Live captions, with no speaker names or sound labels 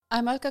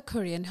I'm Alka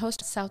Kurian,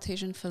 host of South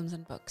Asian Films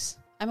and Books.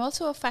 I'm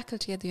also a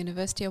faculty at the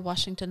University of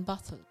Washington,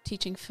 Bothell,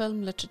 teaching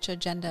film, literature,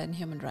 gender and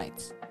human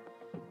rights.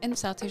 In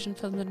South Asian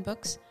Films and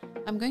Books,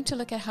 I'm going to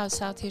look at how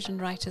South Asian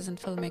writers and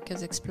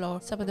filmmakers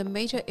explore some of the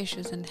major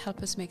issues and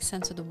help us make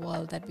sense of the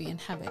world that we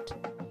inhabit.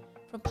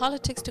 From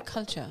politics to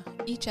culture,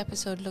 each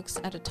episode looks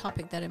at a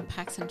topic that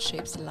impacts and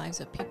shapes the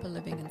lives of people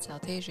living in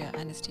South Asia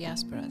and its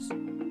diasporas.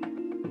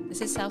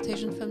 This is South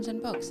Asian Films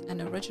and Books, an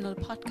original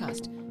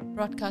podcast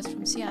broadcast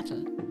from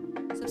Seattle.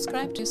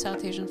 Subscribe to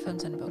South Asian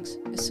Films and Books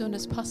as soon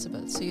as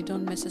possible so you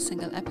don't miss a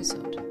single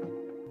episode.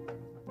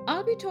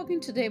 I'll be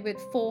talking today with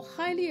 4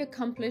 highly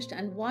accomplished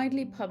and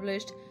widely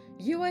published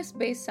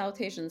US-based South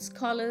Asian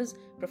scholars,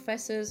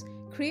 professors,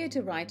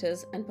 creative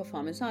writers, and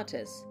performance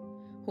artists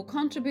who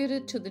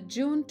contributed to the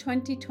June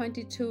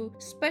 2022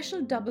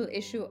 special double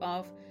issue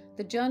of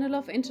the Journal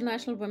of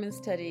International Women's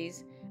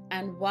Studies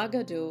and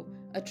WAGADU,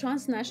 a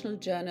transnational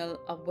journal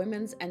of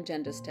women's and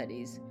gender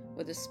studies,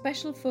 with a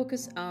special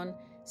focus on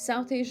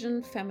South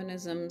Asian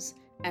feminisms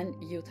and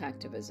youth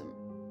activism.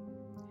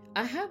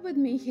 I have with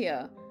me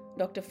here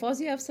Dr.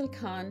 Fawzia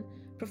Afzal-Khan,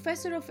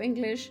 Professor of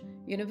English,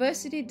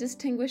 University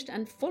Distinguished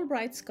and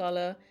Fulbright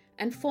Scholar,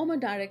 and former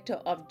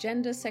Director of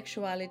Gender,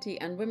 Sexuality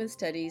and Women's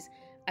Studies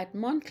at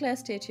Montclair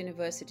State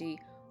University,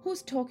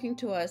 who's talking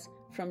to us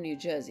from New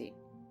Jersey.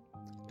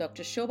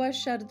 Dr. Shoba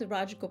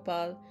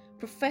Rajgopal,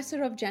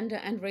 Professor of Gender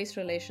and Race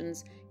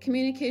Relations,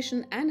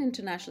 Communication and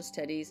International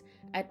Studies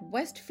at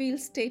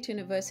Westfield State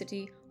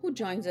University, who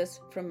joins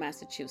us from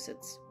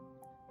Massachusetts.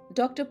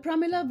 Dr.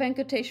 Pramila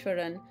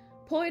Venkateswaran,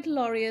 Poet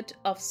Laureate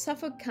of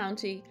Suffolk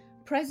County,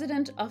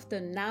 President of the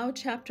NOW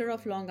chapter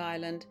of Long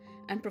Island,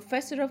 and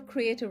Professor of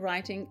Creative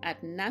Writing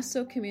at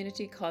Nassau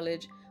Community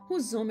College,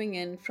 who's zooming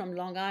in from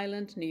Long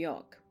Island, New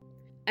York.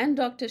 And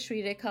Dr.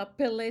 Shreerekha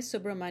Pillai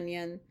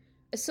Subramanian,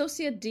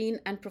 Associate Dean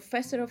and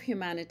Professor of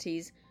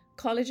Humanities,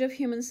 College of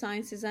Human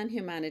Sciences and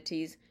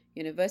Humanities,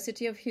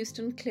 University of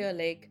Houston Clear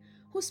Lake,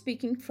 who's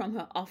speaking from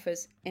her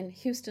office in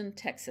Houston,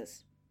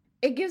 Texas.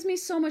 It gives me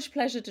so much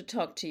pleasure to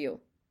talk to you.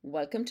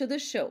 Welcome to the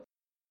show.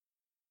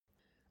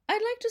 I'd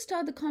like to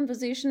start the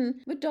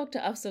conversation with Dr.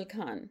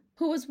 Afzal-Khan,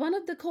 who was one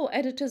of the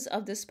co-editors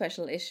of this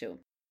special issue.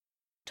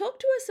 Talk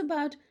to us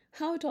about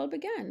how it all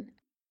began.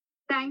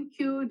 Thank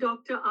you,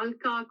 Dr.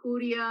 Alka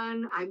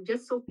Kurian. I'm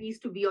just so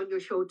pleased to be on your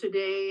show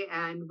today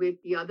and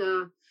with the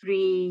other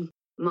 3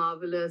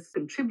 marvelous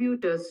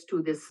contributors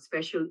to this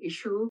special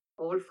issue.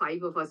 All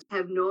 5 of us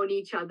have known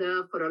each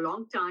other for a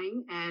long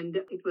time, and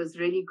it was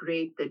really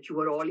great that you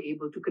were all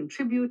able to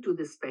contribute to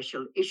this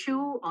special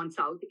issue on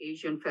South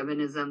Asian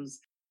feminisms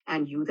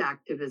and youth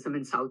activism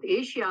in South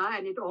Asia.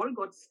 And it all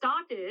got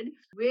started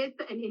with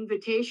an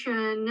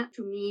invitation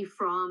to me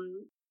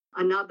from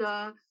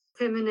another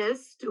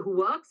feminist who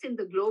works in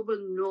the global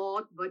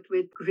north, but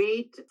with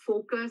great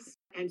focus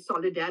and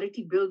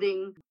solidarity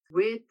building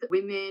with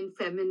women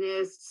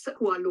feminists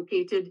who are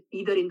located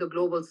either in the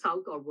global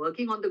south or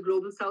working on the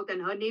global south.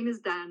 And her name is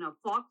Diana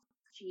Fox.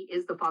 She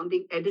is the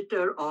founding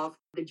editor of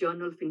the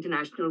Journal of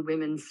International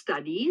Women's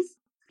Studies.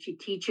 She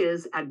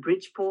teaches at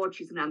Bridgeport.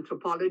 She's an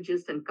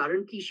anthropologist, and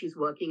currently she's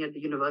working at the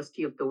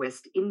University of the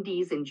West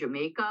Indies in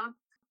Jamaica.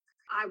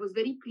 I was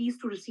very pleased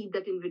to receive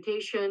that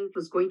invitation. It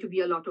was going to be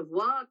a lot of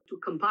work to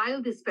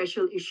compile this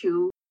special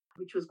issue,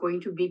 which was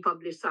going to be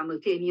published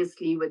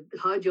simultaneously with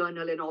her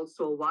journal and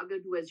also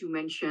WAGADU, as you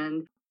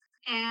mentioned.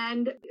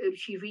 And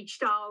she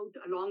reached out,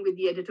 along with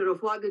the editor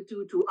of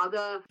WAGADU, to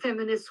other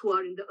feminists who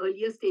are in the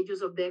earlier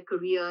stages of their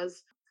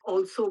careers,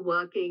 also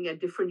working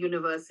at different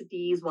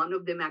universities, one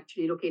of them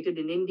actually located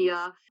in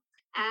India.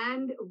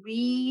 And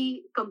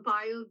we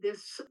compiled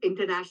this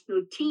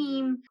international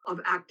team of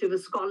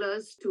activist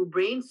scholars to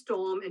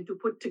brainstorm and to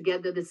put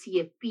together the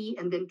CFP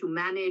and then to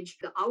manage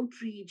the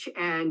outreach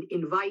and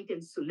invite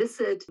and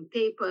solicit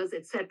papers,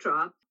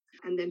 etc.,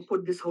 and then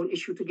put this whole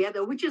issue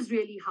together, which is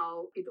really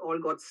how it all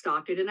got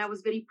started. And I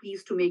was very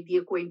pleased to make the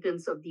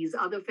acquaintance of these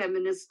other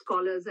feminist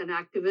scholars and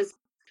activists,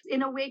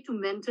 in a way to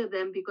mentor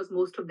them because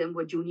most of them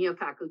were junior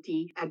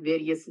faculty at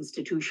various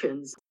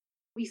institutions.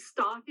 We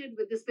started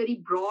with this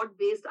very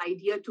broad-based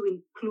idea to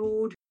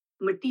include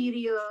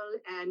material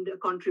and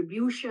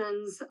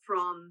contributions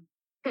from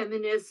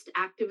feminist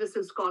activists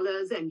and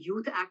scholars and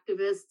youth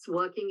activists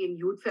working in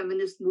youth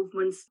feminist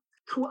movements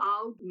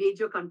throughout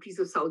major countries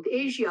of South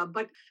Asia.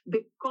 But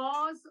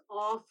because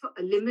of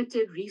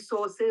limited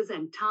resources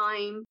and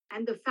time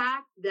and the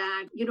fact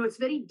that, it's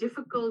very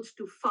difficult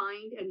to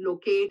find and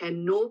locate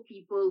and know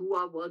people who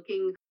are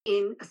working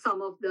in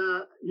some of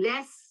the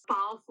less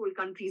powerful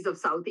countries of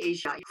South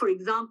Asia. For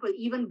example,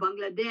 even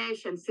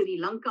Bangladesh and Sri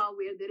Lanka,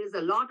 where there is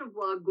a lot of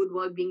work, good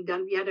work being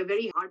done, we had a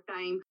very hard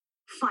time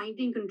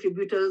finding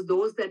contributors.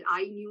 Those that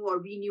I knew or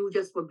we knew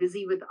just were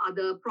busy with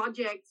other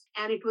projects.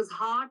 And it was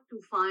hard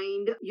to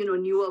find,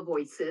 newer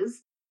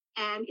voices.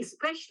 And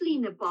especially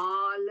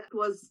Nepal, it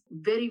was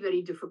very,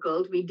 very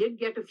difficult. We did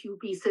get a few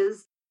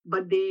pieces,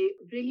 but they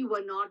really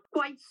were not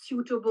quite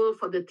suitable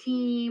for the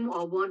theme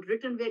or weren't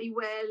written very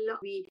well.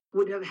 We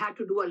would have had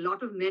to do a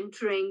lot of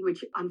mentoring,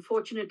 which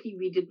unfortunately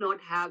we did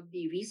not have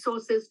the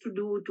resources to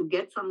do to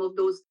get some of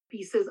those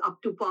pieces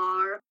up to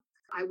par.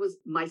 I was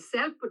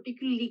myself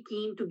particularly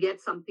keen to get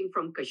something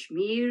from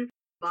Kashmir,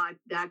 but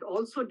that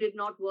also did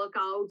not work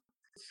out.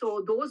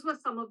 So those were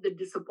some of the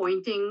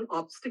disappointing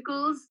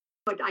obstacles,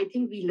 but I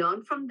think we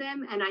learned from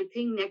them. And I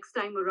think next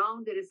time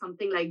around, there is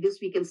something like this,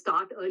 we can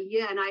start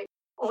earlier. And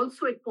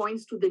also, it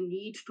points to the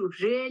need to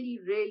really,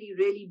 really,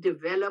 really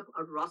develop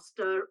a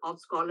roster of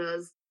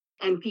scholars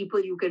and people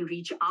you can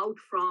reach out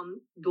from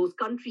those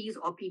countries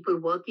or people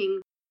working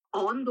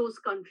on those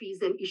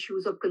countries and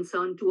issues of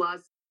concern to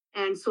us.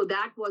 And so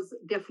that was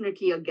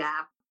definitely a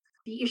gap.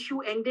 The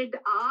issue ended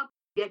up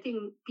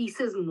getting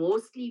pieces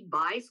mostly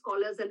by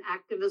scholars and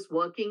activists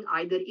working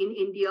either in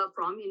India,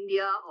 from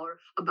India, or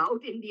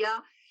about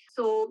India.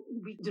 So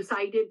we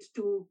decided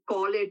to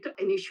call it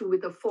an issue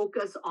with a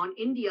focus on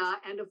India.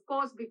 And of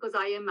course, because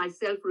I am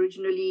myself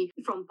originally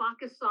from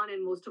Pakistan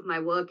and most of my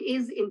work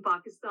is in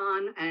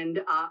Pakistan,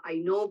 and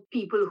I know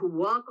people who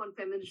work on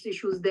feminist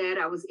issues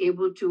there, I was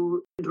able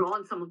to draw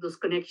on some of those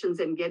connections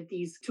and get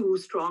these two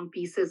strong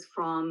pieces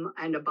from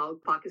and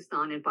about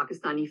Pakistan and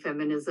Pakistani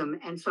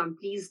feminism. And so I'm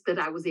pleased that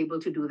I was able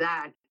to do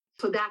that.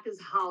 So that is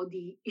how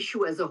the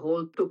issue as a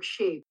whole took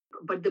shape.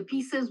 But the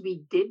pieces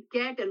we did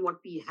get and what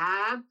we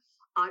have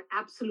are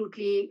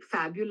absolutely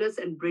fabulous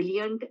and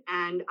brilliant.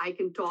 And I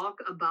can talk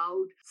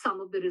about some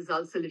of the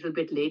results a little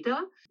bit later,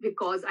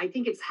 because I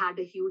think it's had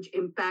a huge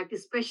impact,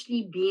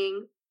 especially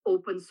being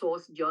open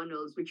source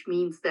journals, which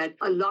means that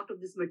a lot of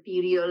this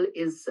material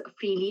is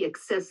freely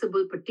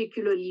accessible,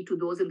 particularly to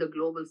those in the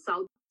global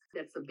south.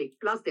 That's a big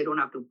plus. They don't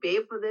have to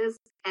pay for this.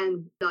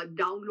 And the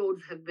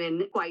downloads have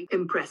been quite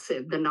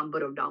impressive, the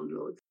number of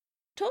downloads.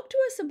 Talk to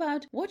us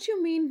about what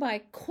you mean by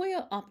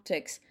queer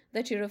optics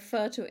that you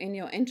refer to in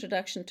your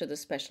introduction to the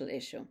special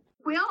issue.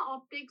 Queer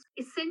optics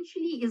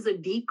essentially is a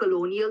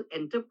decolonial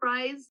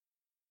enterprise.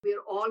 We're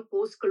all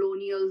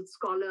post-colonial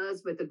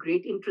scholars with a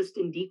great interest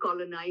in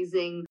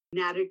decolonizing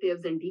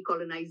narratives and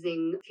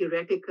decolonizing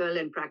theoretical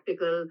and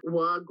practical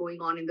work going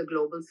on in the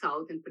global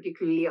south and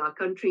particularly our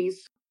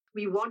countries.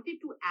 We wanted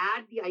to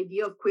add the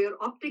idea of queer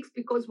optics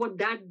because what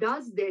that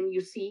does then, you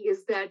see,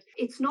 is that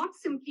it's not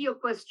simply a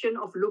question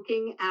of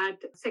looking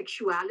at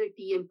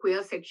sexuality and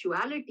queer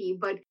sexuality,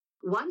 but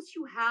once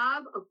you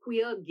have a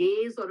queer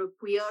gaze or a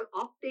queer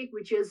optic,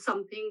 which is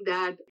something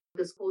that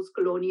the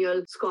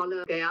post-colonial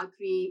scholar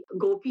Gayatri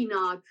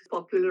Gopinath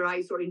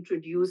popularized or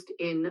introduced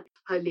in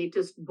her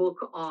latest book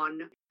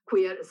on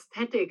queer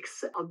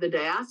aesthetics of the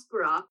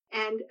diaspora.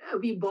 And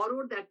we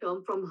borrowed that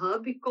term from her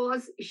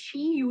because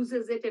she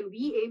uses it and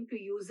we aim to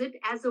use it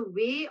as a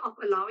way of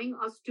allowing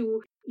us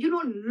to,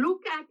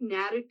 look at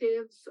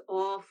narratives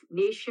of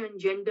nation,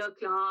 gender,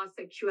 class,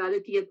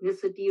 sexuality,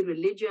 ethnicity,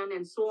 religion,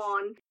 and so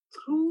on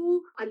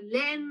through a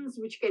lens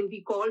which can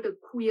be called a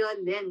queer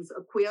lens,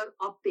 a queer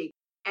optic.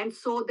 And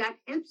so that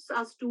helps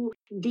us to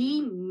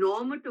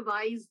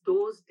denormativize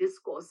those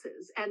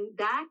discourses. And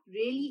that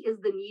really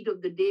is the need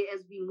of the day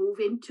as we move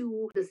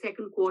into the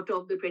second quarter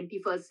of the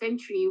 21st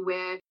century,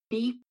 where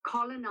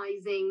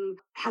decolonizing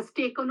has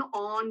taken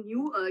on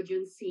new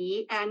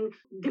urgency and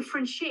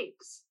different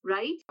shapes,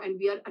 right? And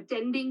we are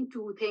attending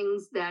to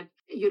things that,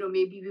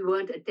 maybe we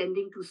weren't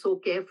attending to so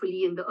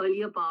carefully in the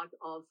earlier part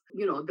of,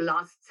 the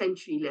last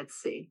century,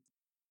 let's say.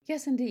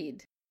 Yes,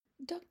 indeed.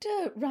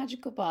 Dr.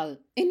 Rajgopal,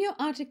 in your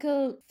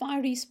article,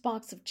 Fiery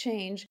Sparks of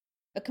Change,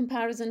 a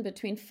comparison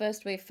between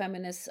first wave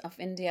feminists of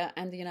India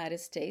and the United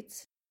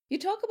States, you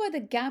talk about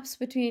the gaps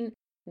between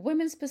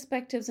women's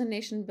perspectives in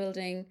nation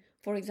building,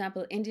 for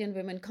example, Indian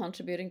women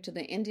contributing to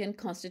the Indian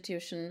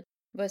Constitution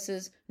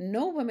versus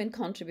no women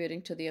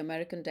contributing to the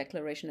American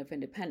Declaration of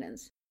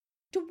Independence.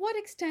 To what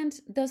extent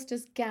does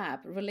this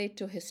gap relate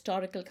to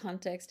historical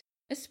context,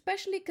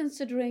 especially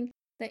considering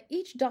that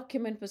each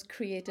document was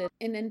created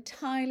in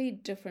entirely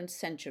different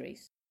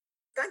centuries?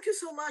 Thank you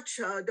so much,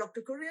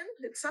 Dr. Kurian.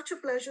 It's such a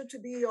pleasure to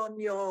be on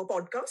your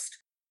podcast.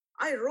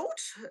 I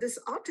wrote this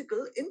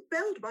article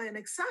impelled by an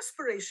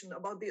exasperation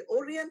about the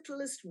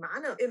Orientalist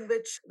manner in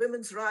which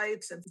women's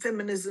rights and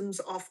feminisms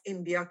of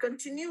India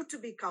continue to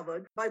be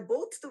covered by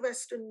both the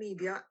Western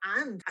media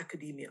and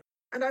academia.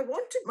 And I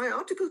wanted my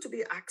article to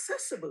be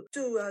accessible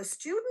to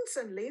students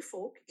and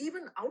layfolk,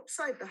 even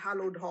outside the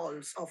hallowed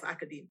halls of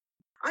academia.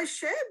 I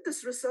shared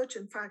this research,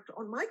 in fact,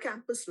 on my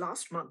campus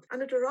last month,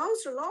 and it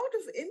aroused a lot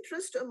of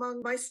interest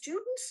among my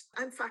students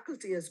and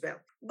faculty as well.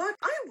 But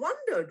I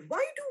wondered,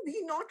 why do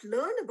we not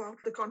learn about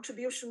the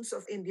contributions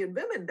of Indian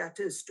women,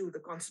 that is, to the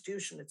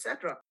Constitution,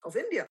 etc., of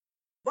India?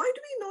 Why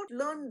do we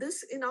not learn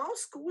this in our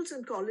schools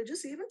and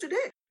colleges even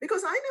today?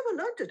 Because I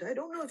never learned it. I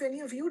don't know if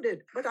any of you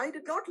did, but I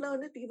did not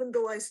learn it even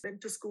though I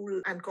went to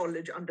school and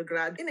college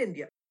undergrad in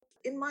India.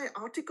 In my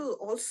article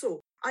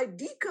also, I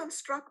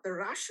deconstruct the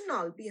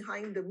rationale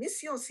behind the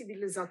mission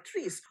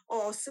civilisatrice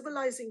or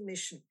civilizing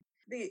mission,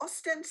 the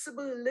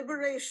ostensible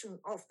liberation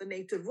of the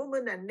native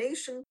woman and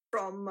nation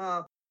from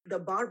the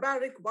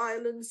barbaric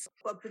violence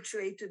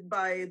perpetuated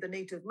by the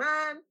native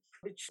man,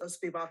 which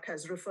Spivak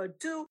has referred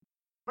to.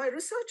 My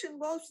research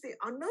involves the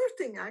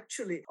unearthing,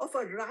 actually, of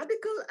a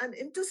radical and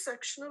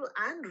intersectional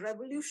and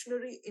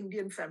revolutionary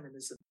Indian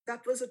feminism.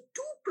 That was a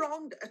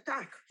two-pronged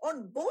attack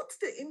on both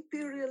the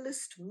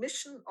imperialist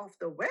mission of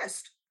the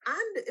West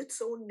and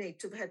its own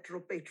native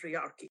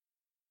heteropatriarchy.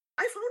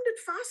 I found it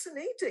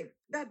fascinating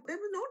that there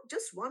were not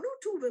just one or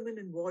two women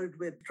involved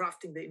with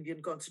drafting the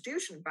Indian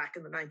Constitution back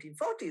in the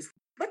 1940s,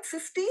 but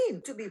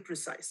 15 to be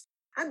precise.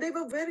 And they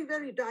were a very,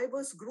 very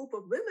diverse group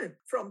of women,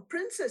 from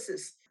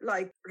princesses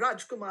like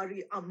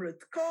Rajkumari Amrit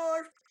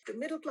Kaur, to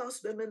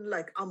middle-class women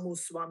like Ammu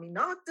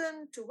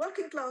Swaminathan, to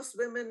working-class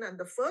women and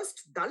the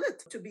first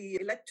Dalit to be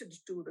elected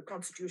to the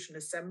Constitution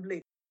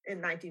Assembly in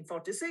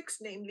 1946,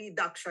 namely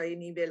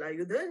Dakshayani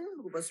Velayudhan,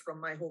 who was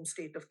from my home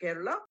state of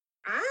Kerala,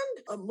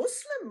 and a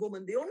Muslim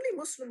woman, the only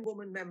Muslim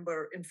woman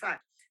member, in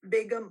fact,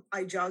 Begum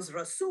Aijaz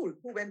Rasool,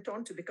 who went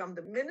on to become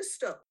the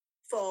Minister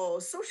for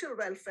Social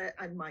Welfare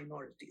and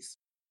Minorities.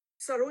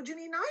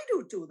 Sarojini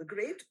Naidu, too, the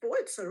great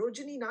poet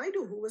Sarojini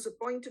Naidu, who was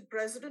appointed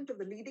president of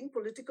the leading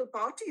political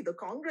party, the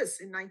Congress,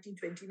 in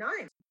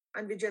 1929.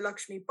 And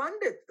Vijayalakshmi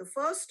Pandit, the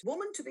first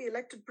woman to be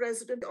elected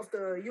president of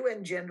the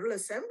UN General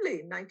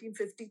Assembly in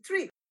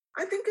 1953.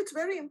 I think it's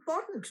very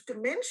important to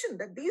mention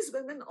that these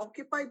women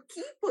occupied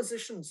key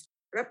positions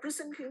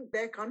representing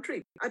their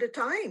country at a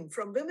time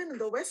when women in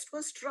the West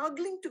were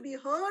struggling to be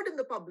heard in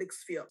the public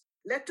sphere,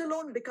 let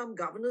alone become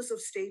governors of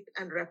state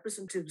and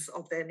representatives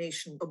of their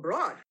nation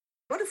abroad.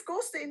 But of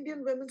course, the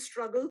Indian women's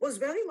struggle was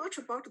very much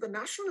a part of the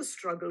nationalist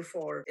struggle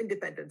for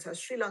independence, as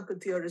Sri Lankan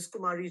theorist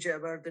Kumari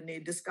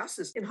Jayawardene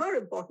discusses in her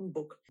important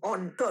book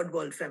on third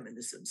world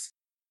feminisms.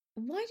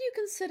 Why do you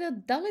consider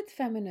Dalit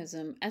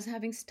feminism as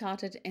having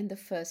started in the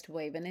first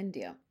wave in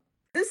India?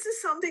 This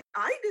is something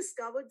I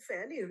discovered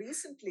fairly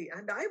recently,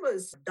 and I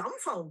was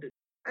dumbfounded.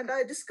 And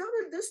I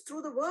discovered this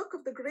through the work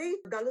of the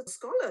great Dalit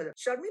scholar,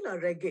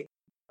 Sharmila Regge.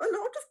 A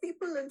lot of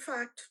people, in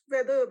fact,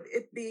 whether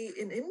it be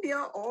in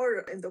India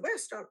or in the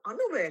West, are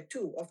unaware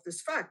too of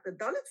this fact that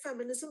Dalit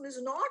feminism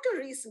is not a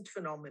recent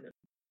phenomenon,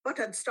 but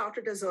had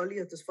started as early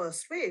as the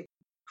first wave.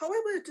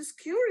 However, it is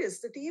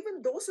curious that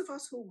even those of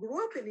us who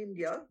grew up in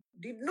India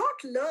did not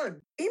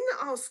learn in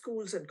our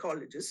schools and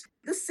colleges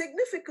the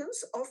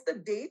significance of the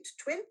date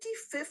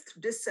 25th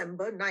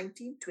December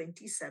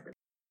 1927.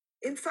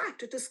 In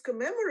fact, it is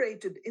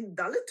commemorated in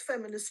Dalit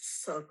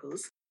feminist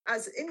circles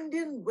as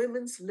Indian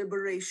Women's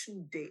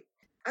Liberation Day,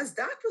 as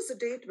that was the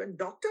date when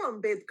Dr.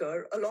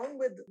 Ambedkar, along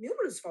with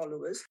numerous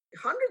followers,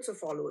 hundreds of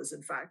followers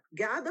in fact,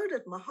 gathered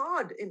at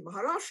Mahad in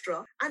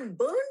Maharashtra and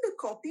burned a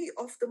copy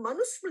of the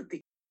Manusmriti.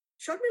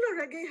 Sharmila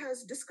Regge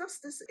has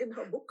discussed this in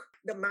her book,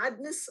 The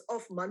Madness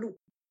of Manu.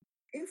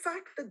 In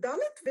fact, the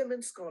Dalit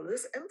women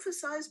scholars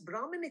emphasize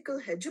Brahminical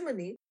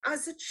hegemony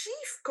as the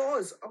chief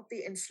cause of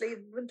the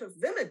enslavement of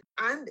women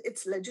and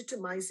its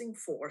legitimizing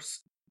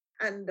force.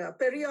 And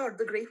Periyar,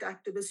 the great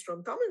activist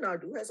from Tamil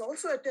Nadu, has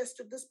also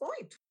attested this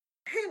point.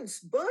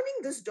 Hence, burning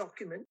this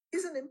document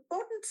is an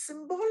important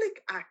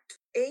symbolic act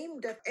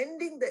aimed at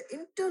ending the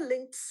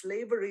interlinked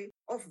slavery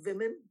of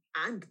women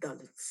and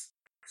Dalits.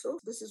 So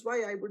this is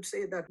why I would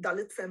say that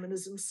Dalit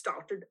feminism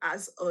started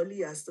as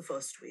early as the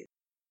first wave.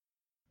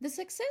 The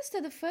success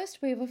that the first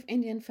wave of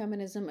Indian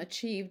feminism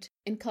achieved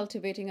in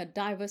cultivating a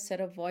diverse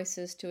set of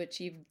voices to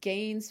achieve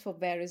gains for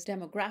various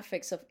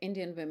demographics of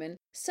Indian women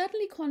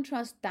certainly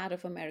contrasts that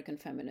of American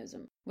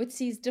feminism, which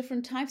sees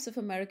different types of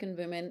American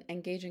women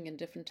engaging in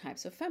different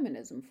types of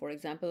feminism, for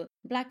example,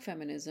 Black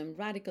feminism,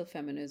 radical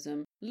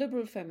feminism,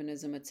 liberal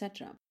feminism,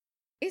 etc.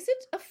 Is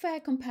it a fair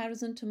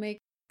comparison to make,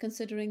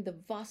 considering the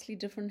vastly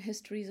different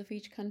histories of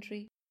each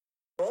country?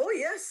 Oh,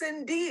 yes,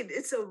 indeed.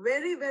 It's a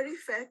very, very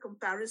fair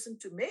comparison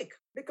to make,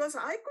 because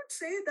I could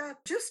say that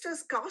just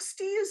as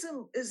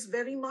casteism is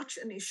very much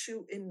an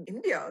issue in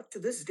India to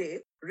this day,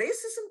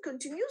 racism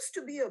continues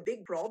to be a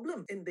big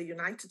problem in the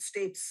United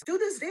States to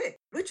this day,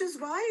 which is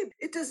why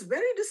it is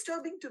very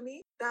disturbing to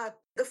me that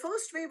the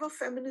first wave of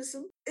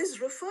feminism is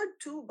referred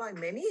to by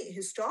many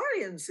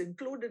historians,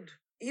 included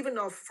even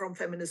from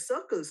feminist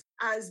circles,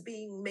 as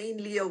being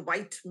mainly a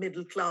white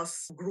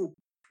middle-class group.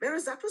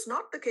 Whereas that was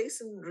not the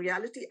case in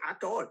reality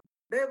at all.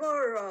 There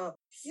were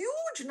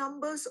huge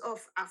numbers of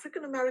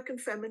African-American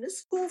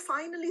feminists who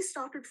finally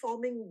started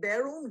forming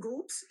their own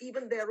groups,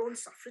 even their own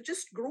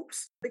suffragist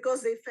groups,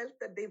 because they felt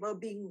that they were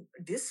being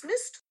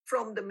dismissed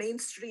from the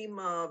mainstream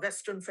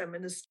Western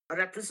feminist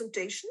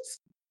representations.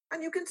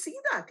 And you can see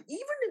that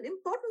even in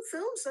important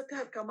films that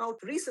have come out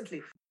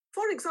recently.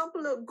 For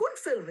example, a good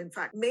film, in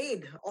fact,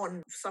 made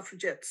on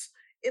suffragettes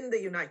in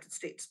the United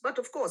States. But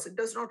of course, it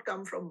does not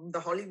come from the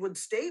Hollywood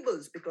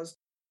stables, because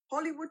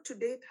Hollywood to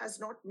date has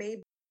not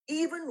made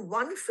even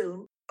one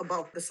film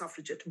about the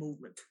suffragette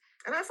movement.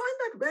 And I find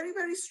that very,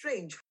 very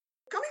strange.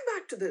 Coming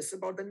back to this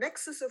about the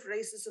nexus of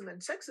racism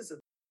and sexism,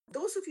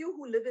 those of you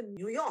who live in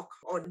New York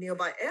or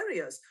nearby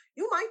areas,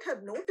 you might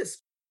have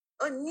noticed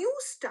a new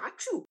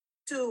statue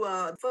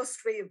to first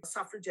wave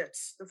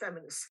suffragettes, the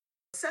feminists,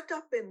 set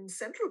up in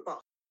Central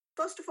Park.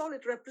 First of all,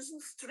 it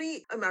represents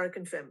 3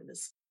 American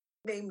feminists.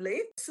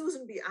 namely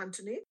Susan B.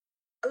 Anthony,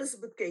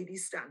 Elizabeth Cady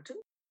Stanton,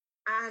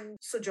 and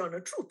Sojourner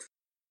Truth.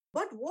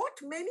 But what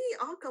many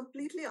are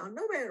completely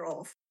unaware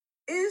of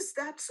is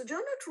that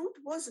Sojourner Truth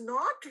was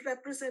not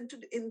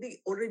represented in the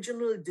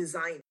original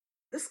design.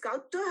 The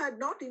sculptor had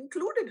not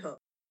included her.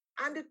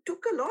 And it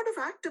took a lot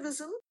of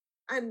activism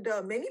and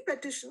many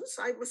petitions,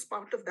 I was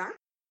part of that,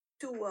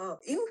 to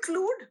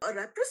include a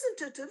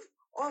representative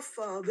of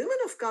women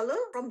of color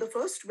from the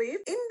first wave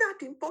in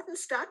that important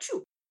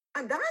statue.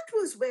 And that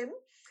was when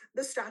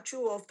the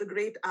statue of the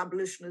great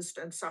abolitionist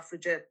and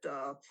suffragette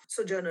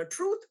Sojourner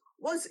Truth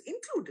was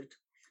included.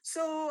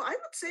 So I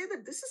would say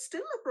that this is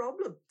still a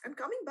problem. And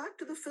coming back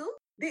to the film,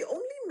 the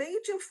only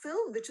major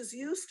film which is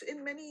used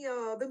in many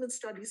women's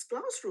studies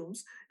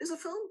classrooms is a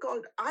film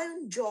called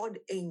Iron-Jawed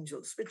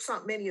Angels, which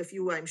many of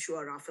you, I'm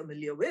sure, are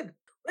familiar with.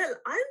 Well,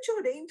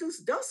 Iron-Jawed Angels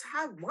does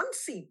have one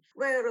scene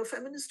where a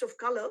feminist of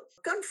color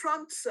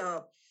confronts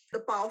the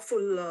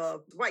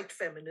powerful white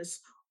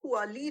feminists who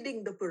are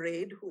leading the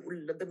parade,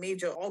 the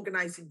major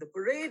organizing the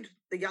parade,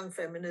 the young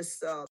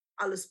feminists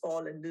Alice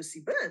Paul and Lucy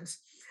Burns.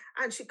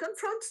 And she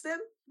confronts them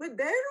with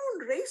their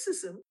own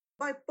racism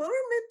by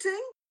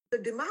permitting the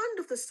demand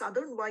of the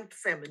Southern white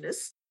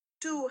feminists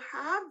to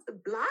have the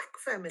Black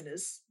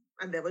feminists,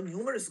 and there were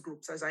numerous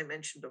groups, as I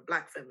mentioned, of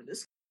Black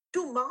feminists,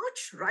 to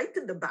march right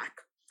in the back.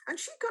 And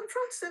she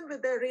confronts them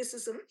with their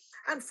racism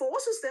and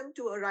forces them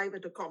to arrive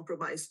at a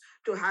compromise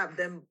to have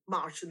them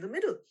march in the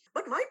middle.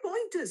 But my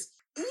point is,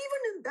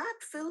 even in that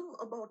film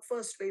about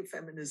first wave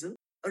feminism,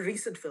 a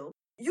recent film,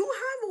 you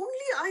have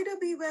only Ida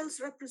B. Wells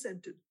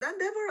represented.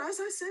 And there were, as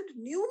I said,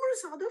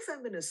 numerous other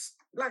feminists,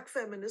 Black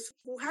feminists,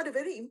 who had a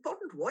very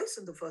important voice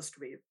in the first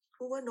wave,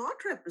 who were not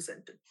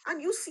represented.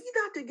 And you see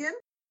that again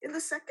in the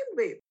second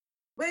wave,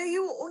 where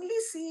you only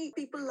see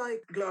people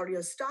like Gloria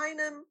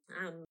Steinem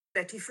and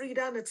Betty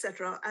Friedan,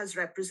 etc., as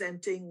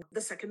representing the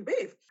second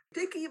wave.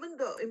 Take even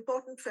the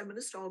important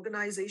feminist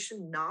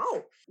organization now,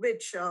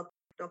 which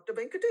Dr.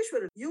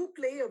 Venkateswaran, you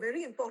play a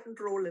very important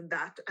role in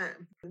that,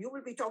 and you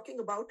will be talking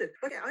about it.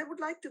 But I would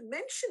like to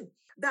mention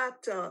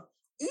that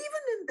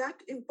even in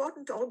that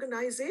important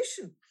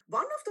organization,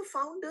 one of the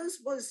founders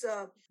was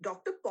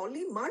Dr.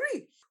 Polly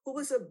Murray, who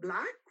was a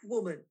Black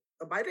woman,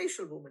 a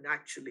biracial woman,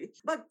 actually.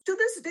 But to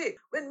this day,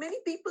 when many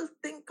people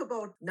think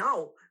about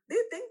now, they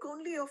think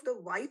only of the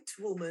white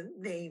woman,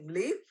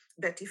 namely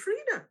Betty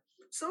Friedan.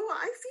 So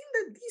I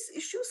feel that these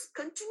issues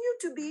continue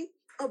to be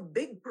a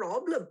big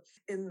problem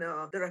in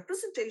the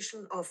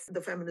representation of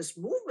the feminist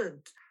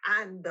movement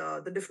and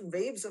the different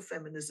waves of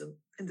feminism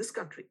in this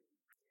country.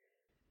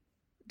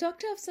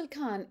 Dr.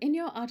 Afzal-Khan, in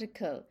your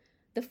article,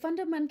 The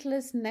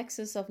Fundamentalist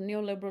Nexus of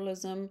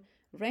Neoliberalism,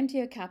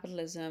 Rentier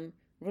Capitalism,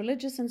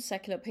 Religious and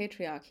Secular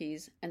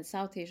Patriarchies, and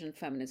South Asian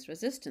Feminist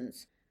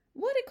Resistance,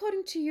 what,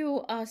 according to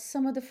you, are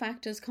some of the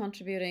factors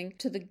contributing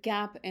to the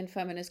gap in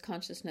feminist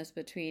consciousness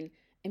between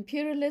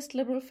imperialist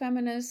liberal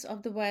feminists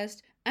of the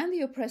West and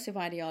the oppressive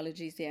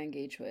ideologies they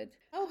engage with?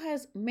 How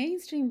has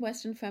mainstream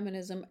Western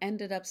feminism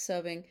ended up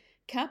serving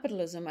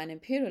capitalism and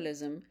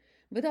imperialism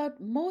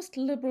without most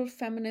liberal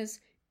feminists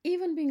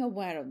even being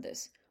aware of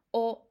this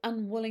or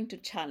unwilling to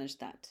challenge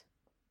that?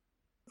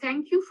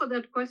 Thank you for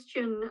that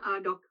question,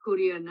 Dr.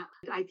 Kurian.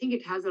 I think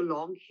it has a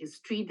long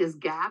history, this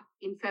gap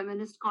in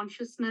feminist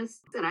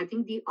consciousness. And I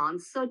think the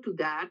answer to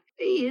that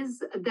is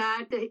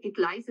that it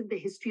lies in the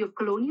history of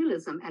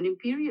colonialism and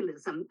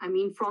imperialism. I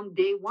mean, from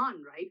day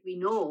one, right? We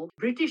know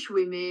British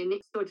women,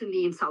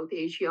 certainly in South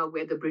Asia,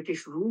 where the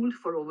British ruled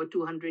for over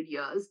 200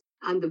 years,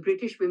 and the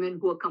British women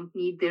who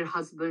accompanied their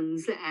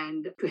husbands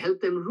and to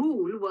help them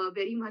rule were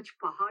very much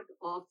part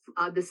of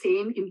the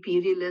same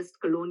imperialist,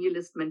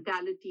 colonialist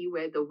mentality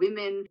where the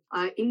women,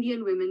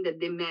 Indian women that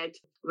they met,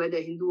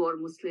 whether Hindu or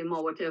Muslim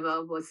or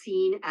whatever, were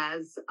seen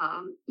as,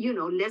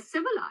 less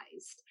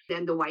civilized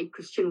than the white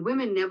Christian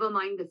women. Never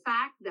mind the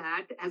fact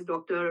that, as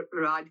Dr.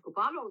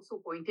 Rajgopal also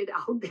pointed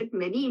out, that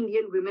many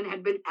Indian women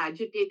had been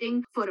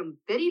agitating for a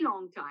very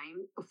long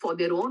time for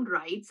their own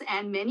rights.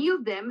 And many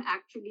of them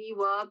actually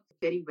were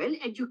very well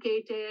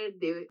educated.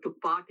 They took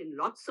part in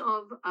lots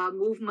of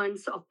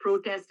movements of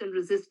protest and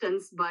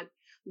resistance. But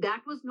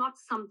that was not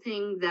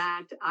something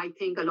that I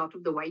think a lot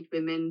of the white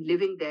women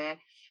living there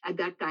at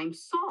that time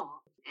saw.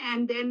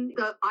 And then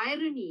the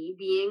irony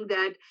being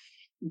that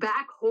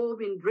back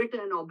home in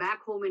Britain or back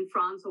home in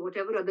France or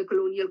whatever other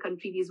colonial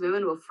country these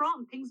women were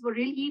from, things were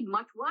really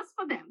much worse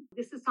for them.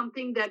 This is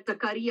something that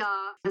Zakaria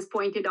has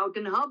pointed out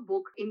in her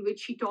book, in which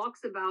she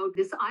talks about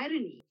this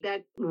irony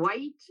that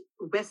white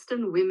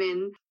Western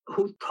women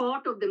who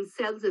thought of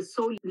themselves as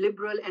so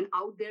liberal and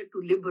out there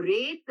to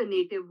liberate the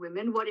native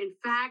women were in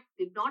fact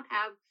did not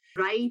have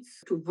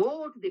rights to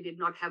vote. They did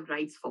not have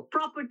rights for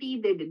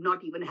property. They did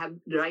not even have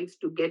rights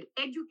to get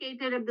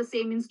educated at the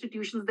same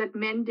institutions that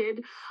men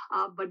did.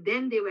 But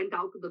then they went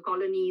out to the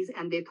colonies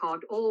and they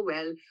thought, oh,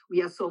 well,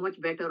 we are so much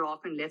better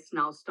off and let's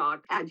now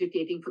start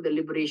agitating for the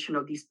liberation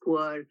of these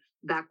poor,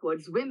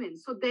 backwards women.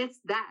 So that's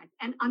that.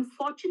 And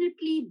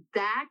unfortunately,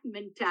 that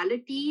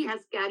mentality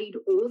has carried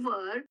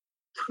over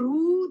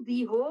through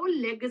the whole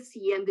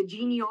legacy and the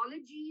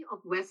genealogy of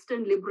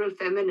Western liberal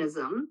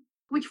feminism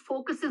which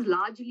focuses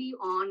largely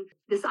on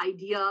this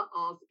idea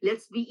of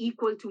let's be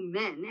equal to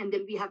men. And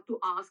then we have to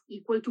ask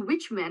equal to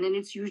which men? And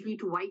it's usually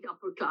to white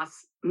upper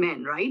class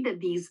men, right? That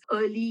these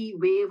early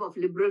wave of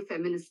liberal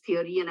feminist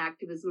theory and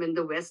activism in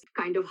the West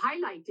kind of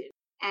highlighted.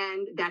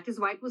 And that is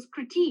why it was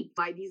critiqued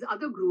by these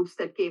other groups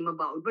that came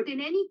about. But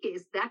in any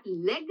case, that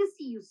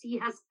legacy, you see,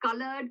 has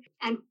colored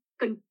and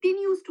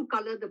continues to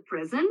color the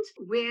present,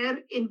 where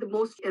in the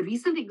most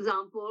recent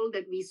example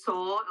that we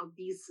saw of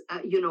these,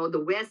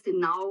 the West, and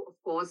now, of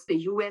course, the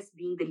US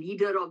being the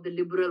leader of the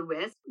liberal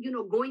West,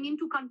 going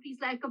into countries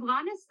like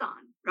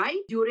Afghanistan,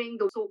 right, during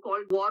the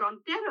so-called war on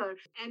terror,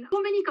 and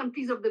so many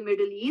countries of the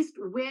Middle East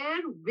where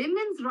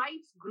women's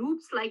rights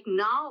groups like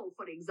now,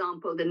 for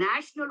example, the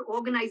National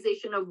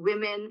Organization of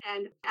Women,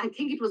 and I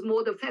think it was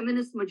more the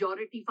Feminist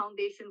Majority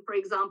Foundation, for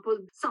example,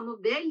 some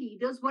of their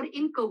leaders were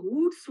in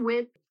cahoots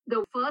with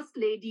the first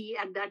lady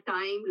at that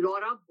time,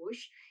 Laura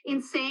Bush,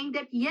 in saying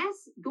that,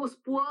 yes, those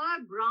poor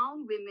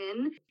brown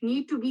women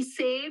need to be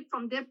saved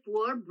from their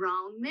poor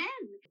brown men.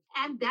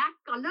 And that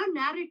color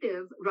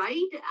narrative,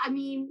 right? I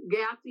mean,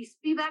 Gayatri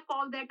Spivak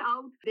called that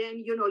out.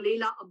 Then,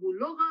 Leila Abu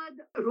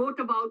Lohad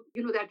wrote about,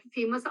 that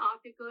famous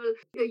article,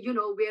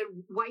 where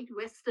white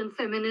Western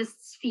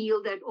feminists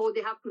feel that,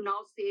 they have to now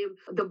save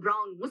the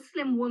brown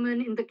Muslim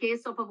woman in the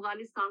case of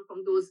Afghanistan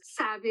from those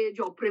savage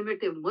or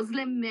primitive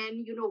Muslim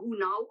men, who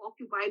now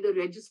occupy the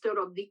register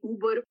of the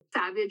uber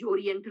savage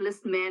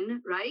Orientalist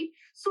men, right?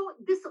 So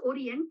this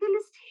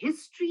Orientalist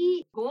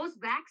history goes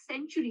back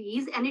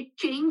centuries and it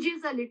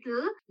changes a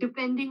little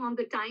depending on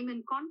the time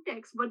and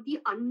context, but the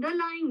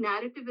underlying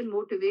narrative and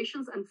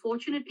motivations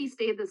unfortunately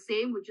stay the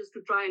same, which is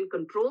to try and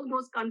control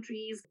those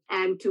countries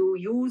and to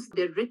use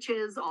their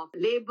riches of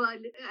labor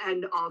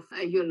and of,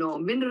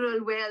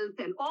 mineral wealth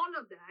and all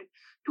of that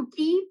to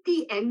keep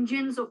the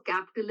engines of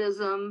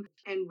capitalism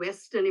and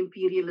Western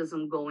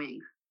imperialism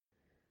going.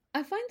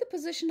 I find the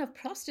position of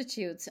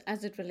prostitutes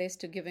as it relates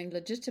to giving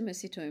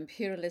legitimacy to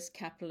imperialist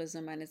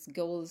capitalism and its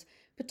goals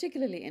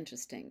particularly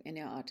interesting in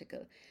your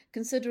article,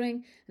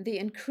 considering the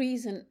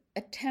increase in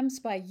attempts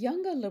by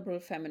younger liberal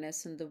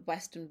feminists in the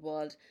Western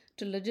world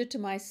to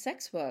legitimize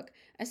sex work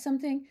as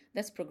something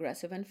that's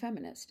progressive and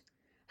feminist.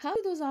 How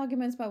do those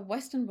arguments by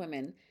Western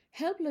women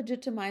help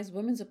legitimize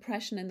women's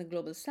oppression in the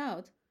global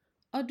South,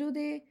 or do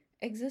they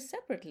exist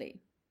separately?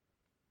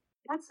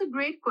 That's a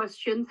great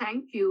question.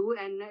 Thank you.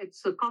 And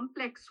it's a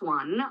complex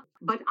one.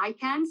 But I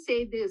can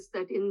say this,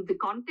 that in the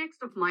context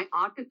of my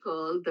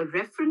article, the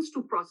reference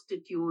to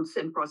prostitutes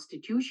and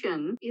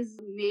prostitution is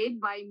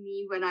made by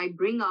me when I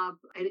bring up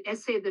an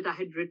essay that I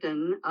had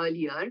written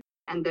earlier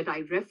and that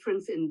I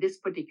reference in this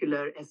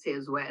particular essay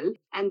as well.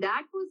 And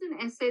that was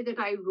an essay that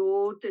I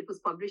wrote. It was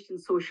published in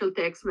Social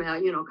Text,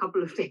 a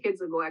couple of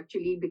decades ago,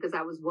 actually, because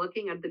I was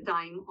working at the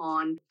time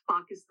on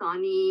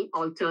Pakistani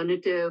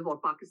alternative or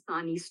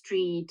Pakistani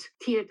street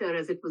theater,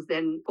 as it was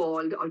then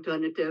called,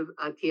 alternative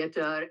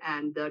theater,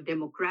 and the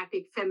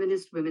democratic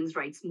feminist women's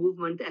rights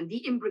movement, and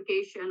the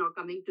imbrication or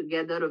coming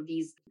together of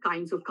these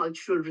kinds of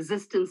cultural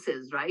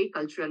resistances, right?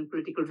 Cultural and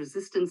political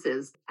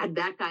resistances at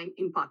that time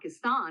in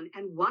Pakistan.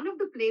 And one of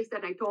the plays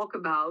that I talk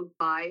about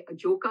by a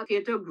Joka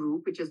theater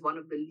group, which is one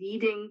of the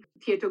leading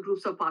theater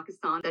groups of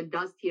Pakistan that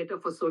does theater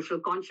for social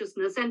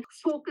consciousness and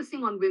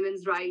focusing on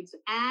women's rights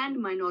and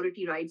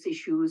minority rights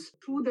issues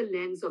through the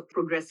lens of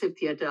progressive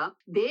theater.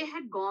 They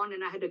had gone,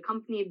 and I had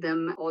accompanied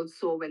them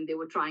also when they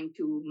were trying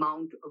to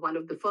mount one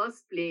of the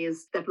first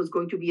plays that was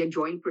going to be a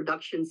joint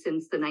production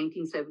since the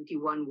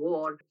 1971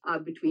 war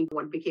between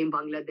what became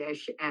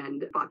Bangladesh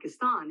and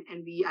Pakistan.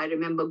 And I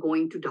remember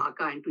going to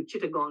Dhaka and to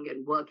Chittagong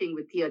and working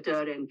with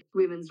theater and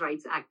women's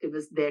rights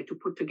activists there to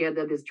put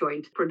together this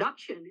joint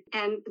production.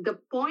 And the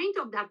point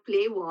of that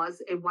play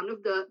was, and one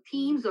of the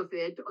themes of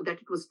it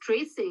that it was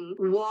tracing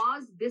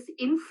was this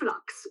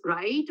influx,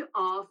 right,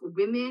 of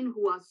women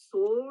who are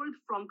sold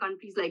from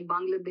countries like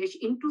Bangladesh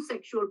into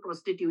sexual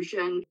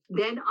prostitution,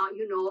 then are,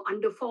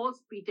 under false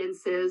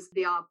pretenses,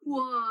 they are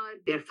poor,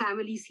 their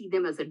families see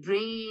them as a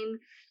drain,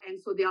 and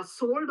so they are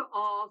sold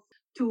off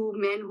to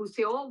men who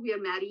say, we are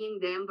marrying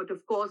them. But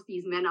of course,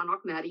 these men are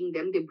not marrying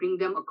them. They bring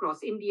them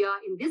across India,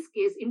 in this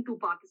case, into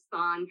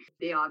Pakistan.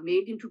 They are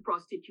made into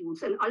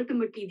prostitutes. And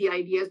ultimately, the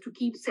idea is to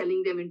keep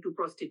selling them into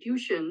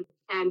prostitution.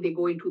 And they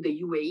go into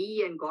the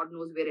UAE and God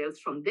knows where else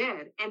from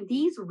there. And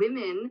these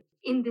women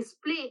in this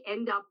play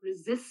end up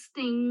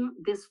resisting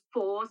this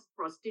forced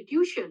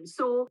prostitution.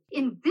 So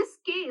in this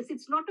case,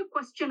 it's not a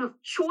question of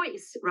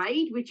choice,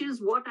 right? Which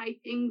is what I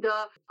think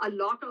a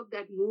lot of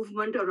that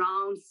movement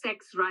around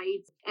sex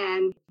rights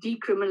and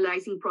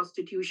decriminalizing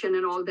prostitution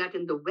and all that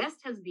in the West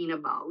has been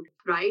about,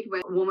 right?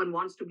 When a woman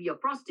wants to be a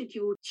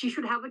prostitute, she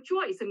should have a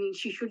choice. I mean,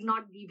 she should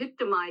not be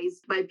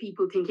victimized by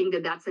people thinking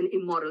that that's an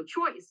immoral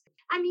choice.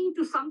 I mean,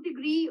 to some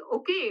degree,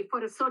 okay,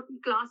 for a certain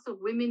class of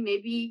women,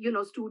 maybe,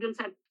 students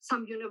at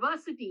some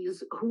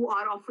universities who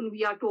are often,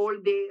 we are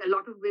told, a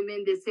lot of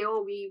women, they say,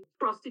 we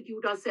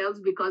prostitute ourselves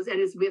because, and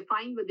we're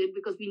fine with it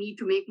because we need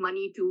to make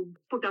money to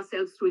put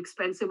ourselves through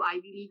expensive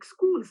Ivy League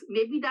schools.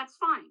 Maybe that's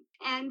fine.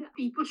 And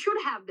people should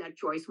have that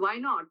choice. Why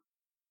not?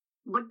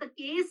 But the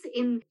case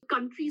in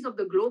countries of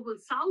the global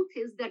south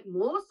is that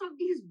most of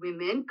these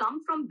women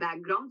come from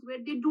backgrounds where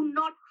they do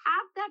not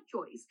have that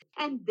choice.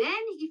 And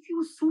then if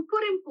you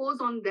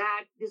superimpose on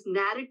that this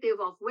narrative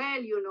of,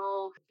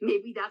 well,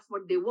 maybe that's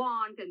what they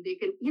want and they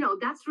can,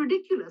 that's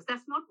ridiculous.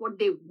 That's not what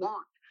they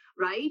want.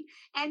 Right.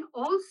 And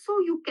also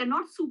you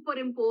cannot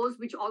superimpose,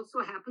 which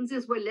also happens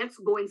is, well, let's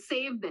go and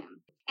save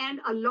them. And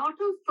a lot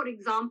of, for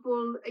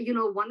example,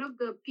 one of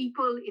the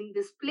people in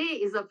this play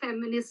is a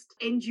feminist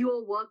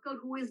NGO worker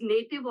who is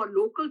native or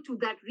local to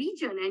that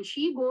region. And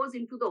she goes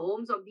into the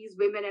homes of these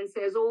women and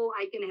says, oh,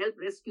 I can help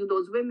rescue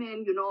those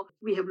women.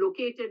 We have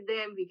located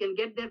them. We can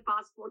get their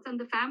passports. And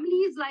the family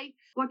is like,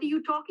 what are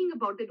you talking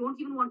about? They don't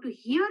even want to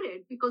hear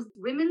it because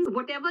women,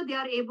 whatever they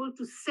are able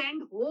to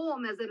send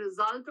home as a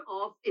result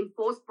of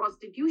enforced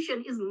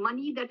prostitution is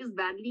money that is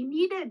badly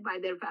needed by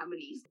their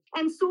families.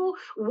 And so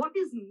what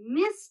is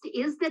missed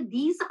is that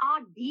these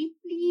are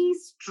deeply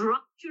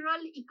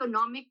structural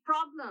economic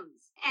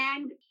problems.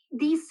 And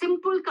these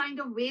simple kind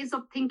of ways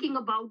of thinking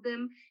about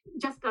them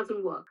just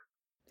doesn't work.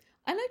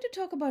 I'd like to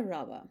talk about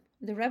RAWA,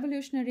 the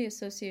Revolutionary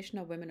Association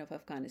of Women of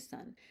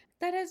Afghanistan,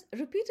 that has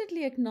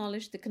repeatedly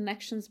acknowledged the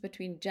connections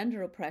between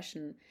gender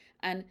oppression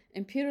and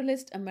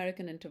imperialist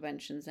American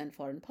interventions and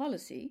foreign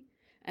policy,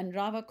 and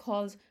RAWA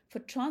calls for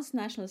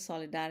transnational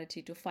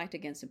solidarity to fight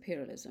against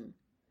imperialism.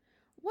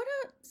 What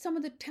are some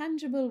of the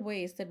tangible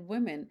ways that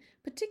women,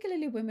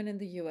 particularly women in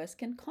the US,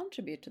 can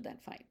contribute to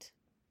that fight?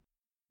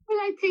 Well,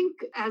 I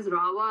think, as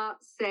Rawa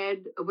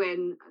said,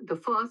 when the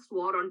first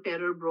war on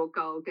terror broke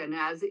out, and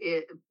as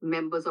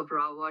members of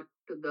Rawa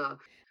to the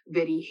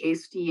very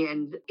hasty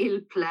and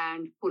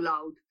ill-planned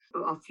pullout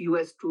of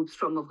US troops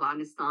from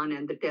Afghanistan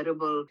and the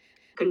terrible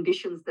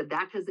conditions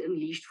that has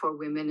unleashed for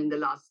women in the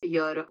last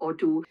year or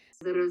two.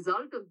 The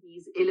result of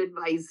these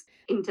ill-advised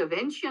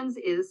interventions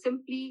is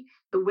simply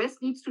the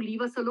West needs to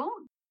leave us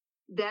alone.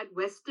 That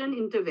Western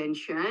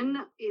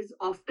intervention is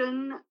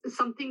often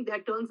something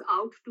that turns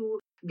out to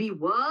be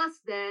worse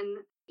than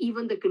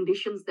even the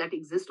conditions that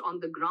exist on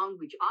the ground,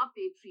 which are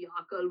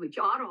patriarchal, which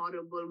are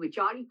horrible, which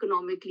are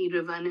economically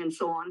driven, and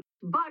so on.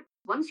 But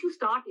once you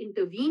start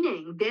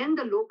intervening, then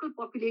the local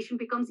population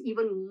becomes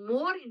even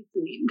more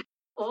inflamed.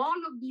 All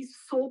of these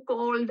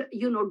so-called,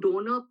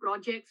 donor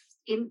projects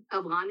in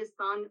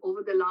Afghanistan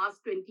over the last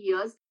 20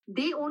 years,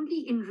 they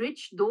only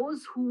enrich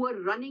those who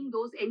were running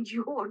those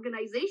NGO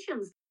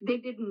organizations. They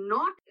did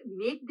not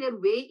make their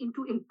way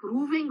into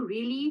improving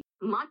really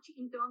much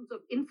in terms of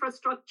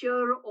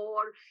infrastructure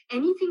or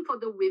anything for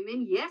the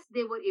women. Yes,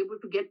 they were able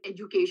to get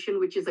education,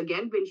 which has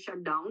again been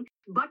shut down.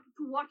 But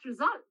to what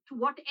result? To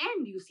what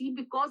end? You see,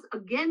 because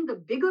again, the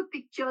bigger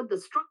picture, the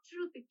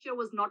structural picture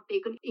was not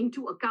taken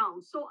into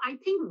account. So I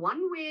think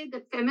one way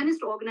that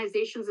feminist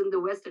organizations in the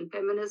West and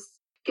feminists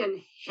can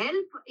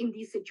help in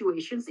these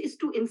situations is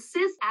to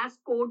insist, as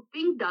Code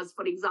Pink does,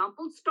 for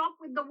example, stop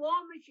with the war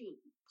machine.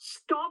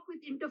 Stop with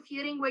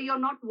interfering where you're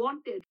not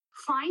wanted.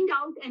 Find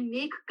out and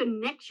make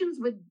connections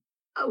with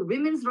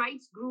women's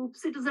rights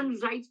groups,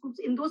 citizens' rights groups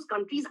in those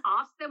countries.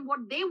 Ask them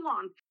what they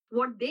want,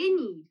 what they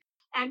need,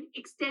 and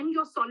extend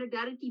your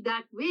solidarity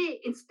that way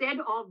instead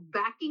of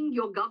backing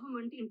your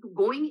government into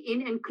going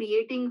in and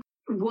creating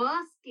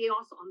worse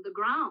chaos on the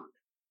ground.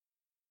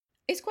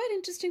 It's quite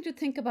interesting to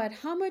think about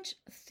how much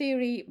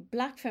theory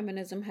Black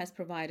feminism has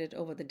provided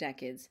over the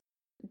decades.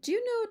 Do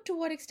you know to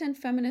what extent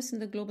feminists in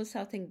the Global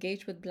South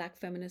engage with Black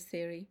feminist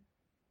theory?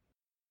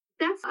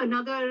 That's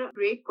another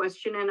great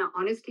question. And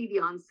honestly,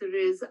 the answer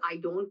is I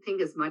don't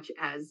think as much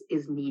as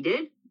is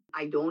needed.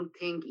 I don't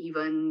think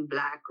even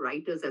Black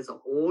writers as a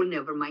whole,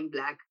 never mind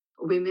Black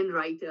women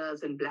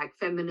writers and Black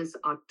feminists,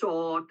 are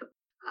taught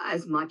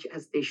as much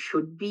as they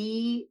should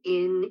be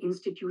in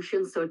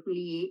institutions,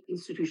 certainly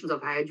institutions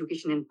of higher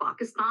education in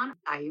Pakistan.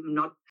 I am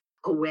not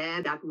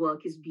aware that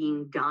work is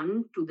being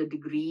done to the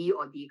degree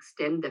or the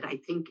extent that I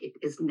think it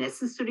is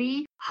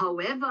necessary.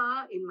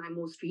 However, in my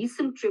most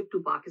recent trip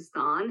to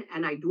Pakistan,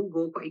 and I do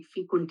go quite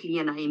frequently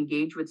and I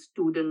engage with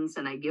students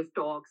and I give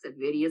talks at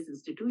various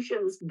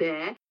institutions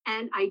there,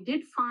 and I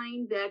did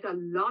find that a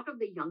lot of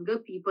the younger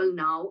people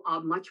now are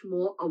much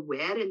more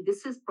aware, and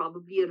this is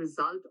probably a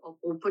result of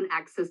open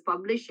access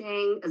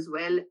publishing as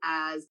well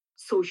as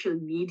social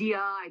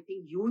media. I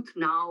think youth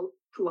now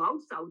throughout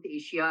South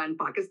Asia, and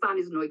Pakistan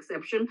is no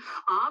exception,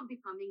 are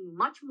becoming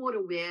much more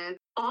aware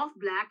of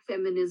Black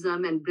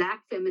feminism and Black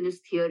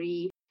feminist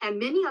theory and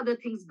many other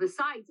things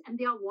besides, and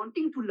they are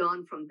wanting to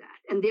learn from that.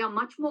 And they are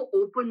much more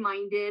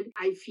open-minded,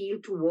 I feel,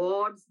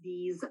 towards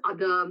these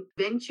other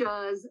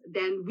ventures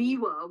than we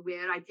were,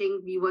 where I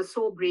think we were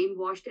so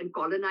brainwashed and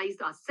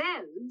colonized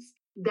ourselves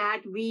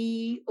that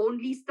we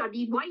only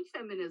studied white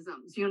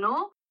feminisms,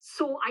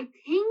 So I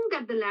think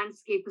that the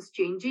landscape is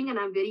changing, and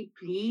I'm very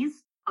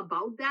pleased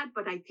about that,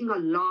 but I think a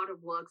lot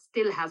of work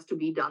still has to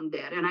be done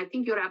there. And I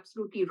think you're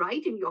absolutely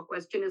right, and your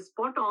question is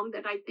spot on,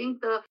 that I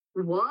think the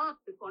work,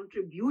 the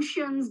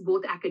contributions,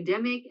 both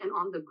academic and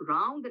on the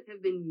ground, that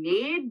have been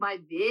made by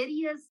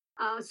various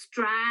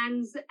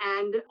strands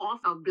and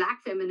of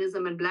Black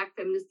feminism and Black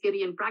feminist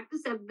theory and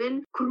practice have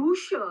been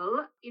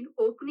crucial in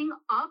opening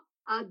up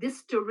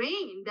this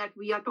terrain that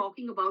we are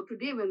talking about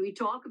today when we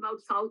talk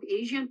about South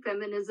Asian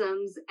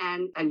feminisms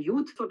and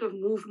youth sort of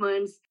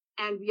movements.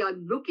 And we are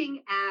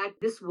looking at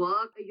this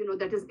work,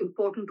 that is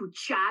important to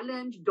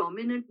challenge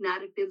dominant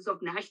narratives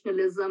of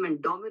nationalism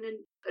and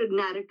dominant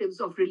narratives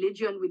of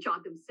religion, which are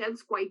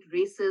themselves quite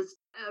racist,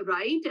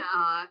 right?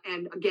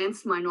 And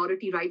against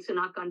minority rights in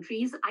our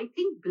countries. I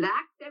think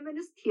Black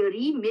feminist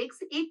theory makes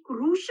a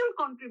crucial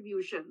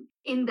contribution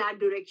in that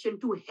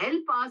direction to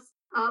help us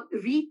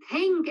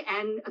rethink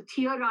and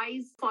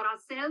theorize for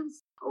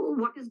ourselves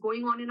what is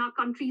going on in our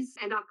countries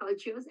and our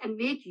cultures and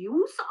make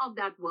use of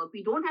that work.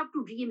 We don't have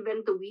to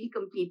reinvent the wheel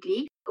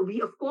completely.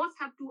 We, of course,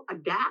 have to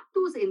adapt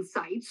those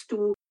insights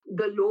to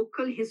the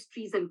local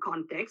histories and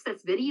context.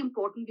 That's very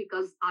important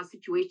because our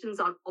situations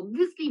are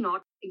obviously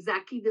not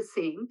exactly the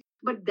same.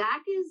 But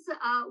that is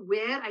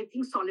where I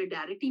think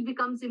solidarity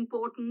becomes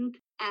important.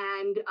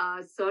 And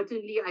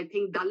certainly, I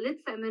think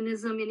Dalit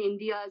feminism in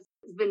India has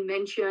been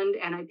mentioned.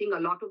 And I think a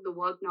lot of the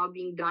work now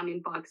being done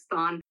in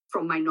Pakistan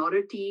from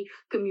minority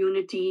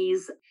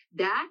communities,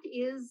 that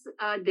is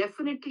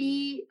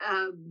definitely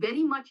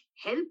very much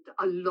helped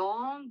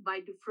along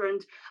by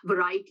different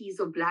varieties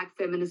of Black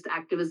feminist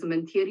activism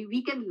and theory.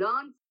 We can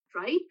learn,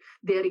 right,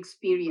 their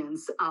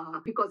experience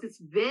because it's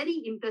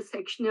very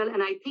intersectional.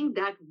 And I think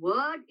that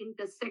word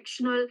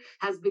intersectional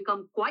has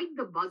become quite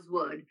the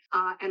buzzword.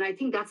 And I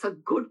think that's a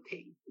good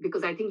thing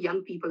because I think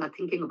young people are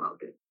thinking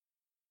about it.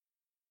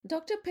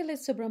 Dr. Pillai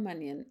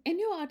Subramanian, in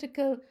your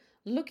article,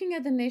 Looking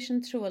at the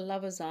Nation Through a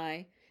Lover's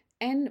Eye,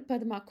 and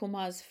Padma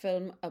Kumar's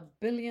film A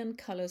Billion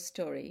Color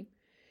Story,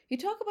 you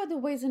talk about the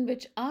ways in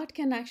which art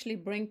can actually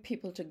bring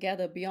people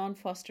together beyond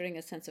fostering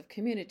a sense of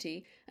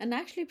community and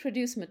actually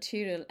produce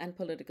material and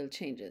political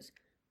changes.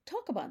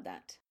 Talk about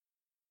that.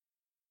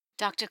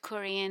 Dr.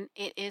 Kurian,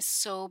 it is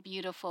so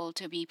beautiful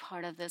to be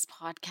part of this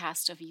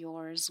podcast of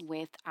yours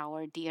with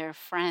our dear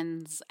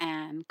friends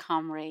and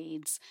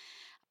comrades,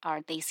 our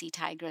Desi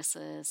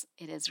Tigresses.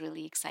 It is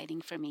really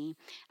exciting for me.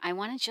 I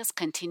want to just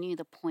continue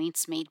the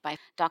points made by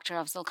Dr.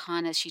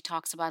 Afzal-Khan as she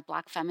talks about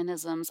Black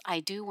feminisms.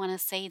 I do want to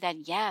say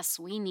that, yes,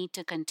 we need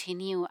to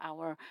continue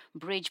our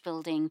bridge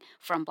building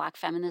from Black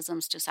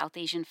feminisms to South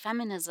Asian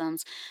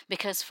feminisms,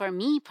 because for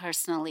me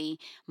personally,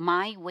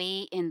 my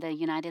way in the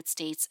United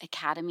States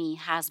Academy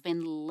has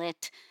been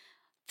lit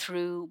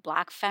through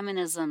Black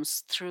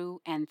feminisms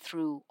through and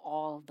through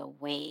all the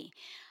way.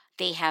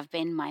 They have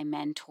been my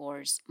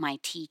mentors, my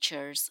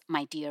teachers,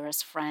 my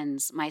dearest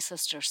friends, my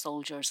sister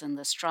soldiers in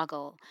the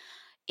struggle.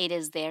 It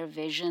is their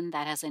vision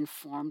that has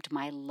informed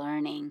my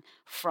learning,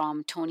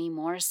 from Toni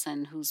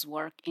Morrison, whose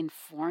work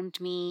informed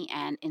me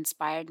and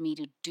inspired me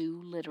to do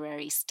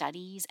literary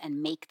studies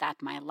and make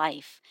that my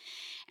life.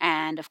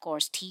 And of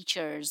course,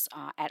 teachers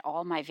at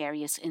all my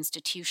various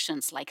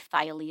institutions, like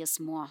Thalius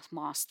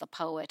Moss, the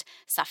poet,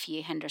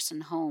 Safiye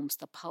Henderson Holmes,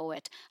 the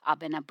poet,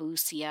 Abin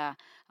Abusia,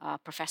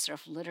 professor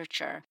of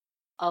literature.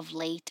 Of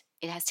late,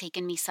 it has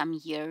taken me some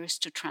years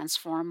to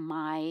transform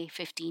my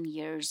 15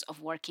 years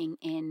of working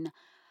in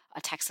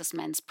a Texas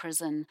men's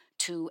prison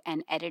to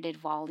an edited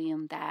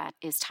volume that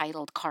is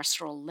titled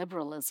Carceral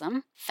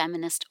Liberalism,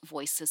 Feminist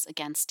Voices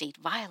Against State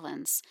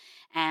Violence.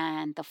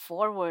 And the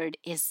foreword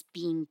is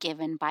being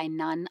given by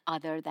none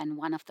other than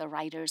one of the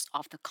writers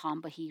of the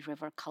Combahee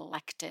River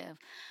Collective,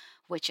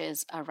 which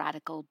is a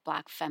radical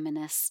Black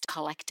feminist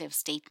collective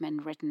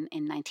statement written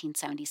in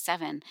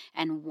 1977.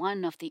 And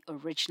one of the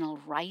original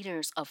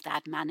writers of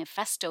that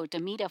manifesto,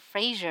 Demita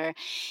Frazier,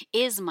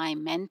 is my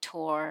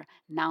mentor,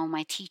 now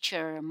my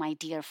teacher, my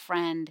dear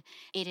friend.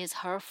 It is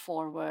her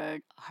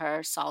forward,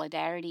 her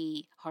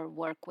solidarity, her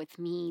work with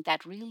me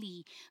that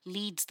really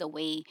leads the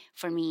way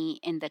for me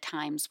in the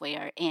times we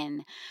are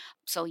in.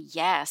 So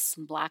yes,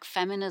 Black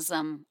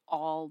feminism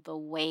all the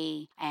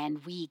way,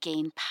 and we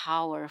gain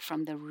power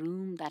from the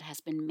room that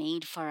has been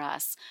made for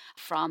us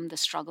from the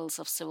struggles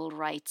of civil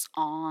rights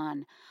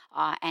on,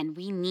 and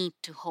we need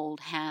to hold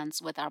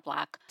hands with our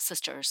Black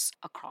sisters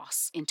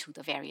across into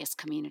the various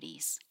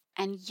communities.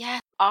 And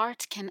yes,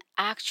 art can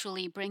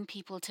actually bring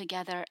people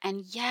together,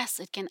 and yes,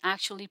 it can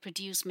actually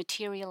produce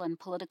material and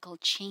political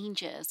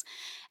changes.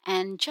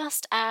 And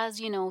just as,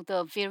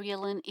 the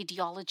virulent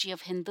ideology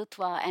of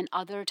Hindutva and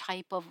other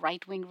type of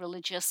right-wing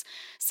religious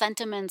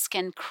sentiments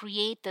can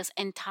create this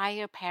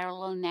entire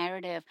parallel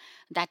narrative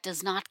that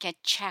does not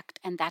get checked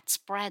and that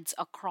spreads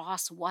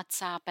across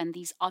WhatsApp and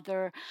these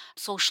other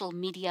social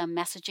media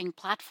messaging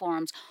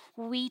platforms,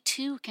 we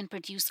too can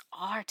produce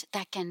art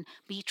that can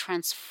be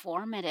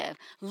transformative.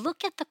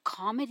 Look at the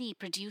comedy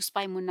produced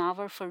by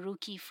Munawar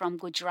Farooqi from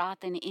Gujarat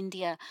in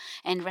India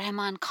and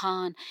Rahman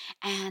Khan,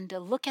 and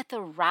look at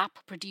the rap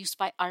produced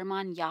by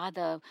Arman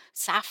Yadav.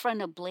 Saffron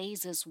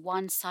Ablaze is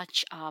one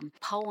such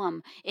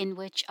poem in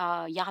which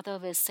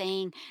Yadav is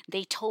saying,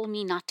 "They told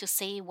me not to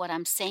say what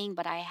I'm saying,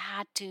 but I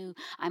had to.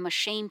 I'm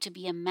ashamed to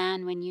be a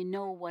man when you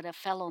know what a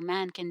fellow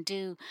man can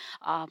do."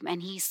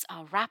 And he's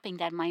rapping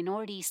that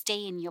minorities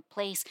stay in your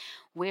place.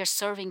 We're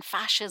serving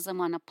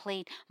fascism on a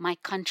plate. My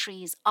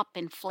country is up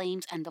in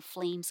flames, and the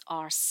flames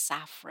are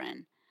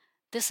saffron.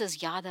 This is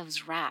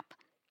Yadav's rap.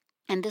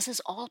 And this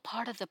is all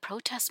part of the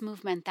protest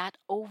movement that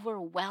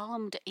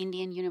overwhelmed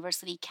Indian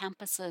university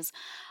campuses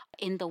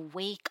in the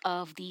wake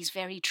of these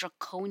very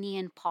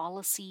draconian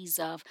policies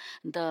of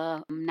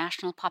the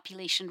National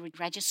Population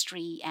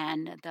Registry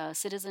and the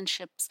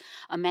Citizenships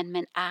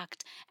Amendment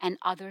Act and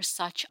other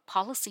such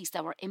policies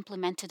that were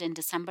implemented in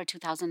December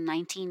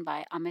 2019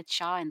 by Amit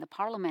Shah in the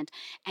parliament.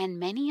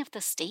 And many of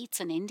the states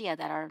in India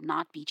that are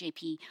not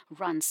BJP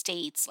run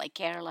states like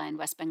Kerala and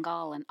West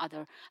Bengal and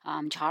other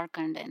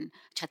Jharkhand and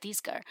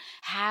Chhattisgarh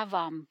have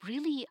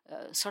really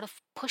sort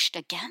of pushed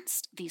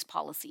against these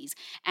policies.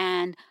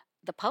 And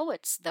the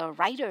poets, the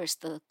writers,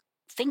 the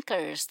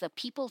thinkers, the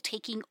people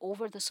taking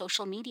over the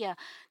social media,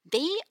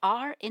 they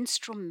are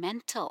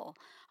instrumental.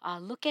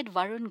 Look at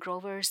Varun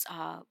Grover's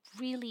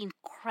really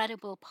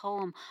incredible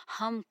poem,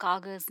 Hum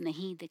Kagaz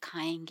Nahi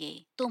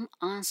Dikhayenge. Tum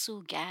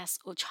aansu gas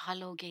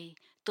uchhaloge,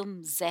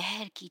 तुम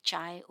जहर की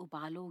चाय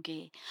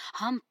उबालोगे,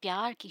 हम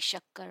प्यार की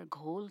शक्कर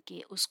घोल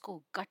के उसको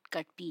गट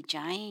गट पी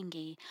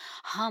जाएंगे,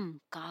 हम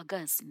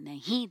कागज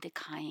नहीं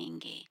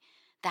दिखाएंगे.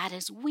 That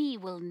is, we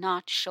will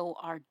not show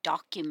our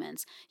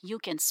documents. You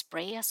can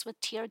spray us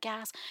with tear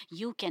gas,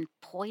 you can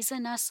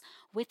poison us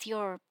with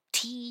your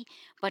tea,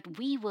 but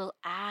we will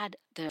add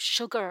the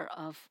sugar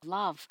of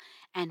love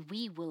and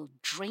we will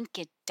drink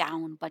it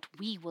down, but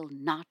we will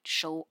not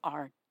show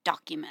our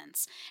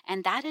documents.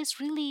 And that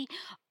is really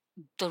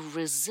the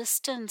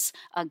resistance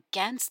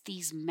against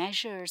these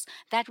measures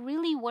that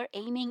really were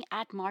aiming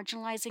at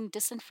marginalizing,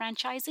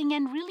 disenfranchising,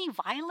 and really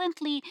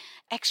violently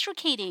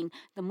extricating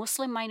the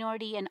Muslim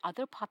minority and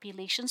other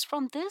populations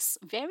from this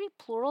very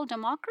plural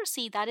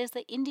democracy that is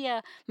the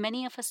India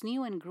many of us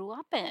knew and grew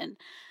up in.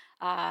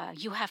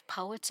 You have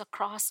poets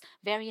across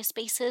various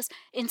spaces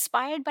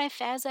inspired by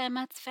Faiz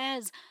Ahmad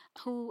Faiz,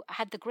 who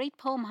had the great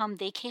poem Hum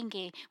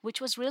Dekhenge,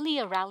 which was really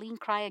a rallying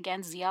cry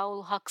against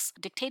Ziaul Haq's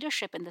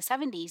dictatorship in the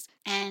 70s.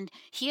 And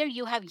here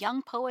you have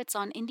young poets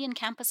on Indian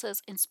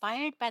campuses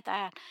inspired by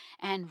that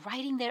and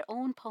writing their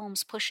own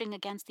poems pushing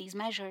against these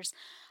measures.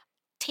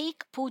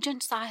 Take Poojan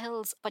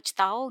Sahil's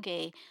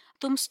Pachtaoge.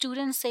 तुम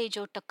student से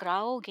जो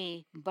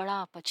टकराओगे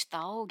बड़ा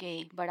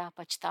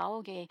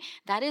पछताओगे.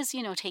 That is,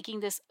 taking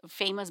this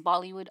famous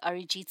Bollywood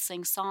Arijit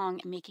Singh song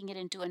and making it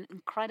into an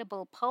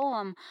incredible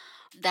poem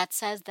that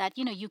says that,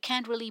 you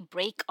can't really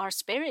break our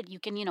spirit. You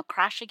can,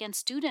 crash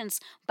against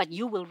students, but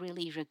you will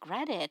really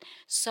regret it.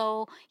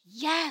 So,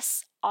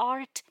 yes,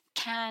 art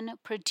can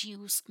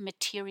produce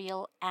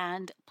material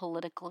and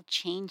political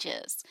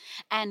changes.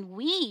 And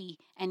we,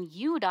 and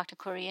you, Dr.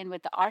 Kurian,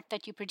 with the art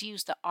that you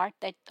produce, the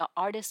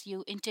artists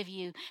you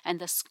interview, and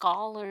the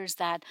scholars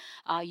that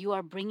you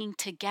are bringing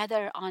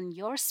together on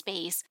your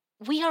space,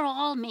 we are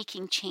all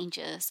making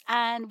changes,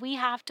 and we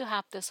have to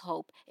have this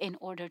hope in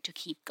order to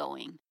keep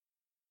going.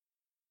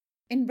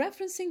 In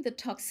referencing the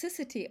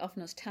toxicity of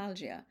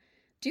nostalgia,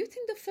 do you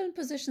think the film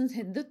positions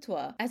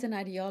Hindutva as an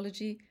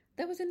ideology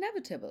that was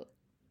inevitable?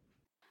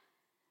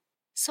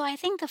 So I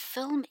think the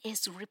film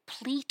is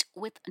replete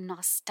with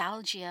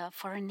nostalgia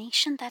for a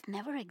nation that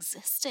never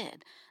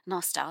existed.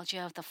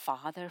 Nostalgia of the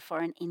father for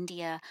an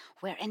India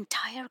where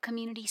entire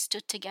communities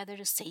stood together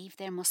to save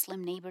their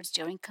Muslim neighbors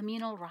during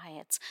communal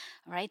riots,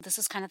 right? This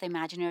is kind of the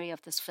imaginary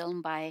of this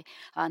film by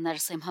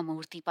Narasimha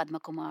Murthy Padma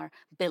Kumar,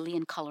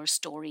 Billion Color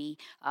Story,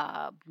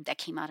 that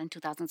came out in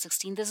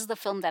 2016. This is the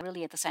film that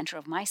really at the center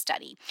of my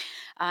study.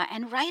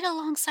 And right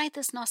alongside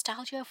this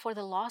nostalgia for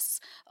the loss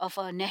of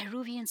a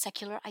Nehruvian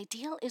secular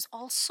ideal is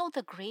also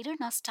the greater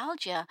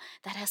nostalgia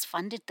that has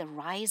funded the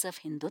rise of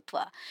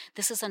Hindutva.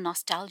 This is a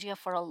nostalgia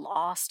for a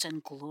lost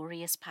and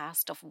glorious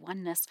past of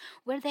oneness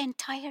where the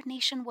entire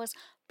nation was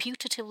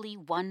putatively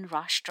one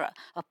Rashtra,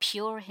 a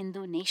pure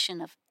Hindu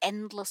nation of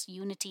endless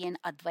unity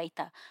and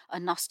Advaita, a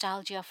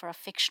nostalgia for a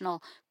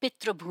fictional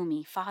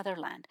Pitrabhumi,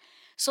 fatherland.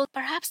 So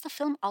perhaps the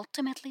film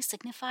ultimately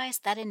signifies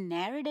that in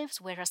narratives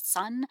where a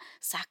son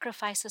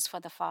sacrifices for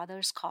the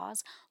father's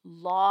cause,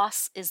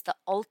 loss is the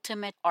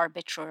ultimate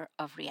arbiter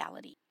of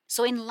reality.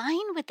 So, in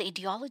line with the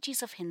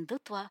ideologies of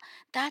Hindutva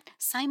that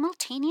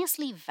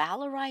simultaneously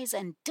valorize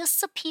and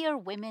disappear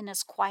women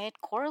as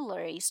quiet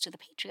corollaries to the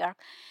patriarch,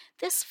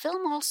 this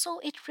film also,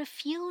 it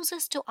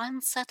refuses to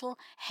unsettle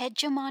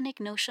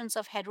hegemonic notions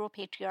of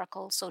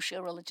heteropatriarchal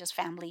socio-religious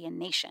family and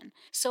nation.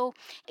 So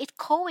it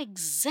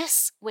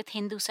coexists with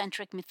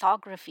Hindu-centric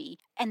mythography,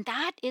 and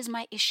that is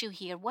my issue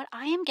here. What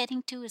I am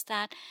getting to is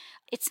that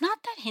it's not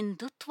that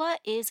Hindutva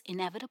is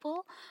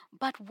inevitable,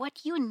 but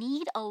what you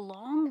need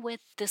along with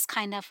this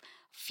kind of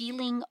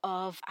feeling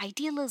of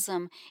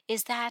idealism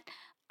is that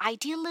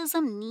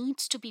idealism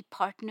needs to be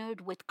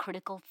partnered with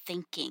critical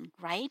thinking,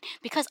 right?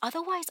 Because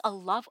otherwise a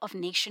love of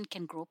nation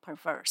can grow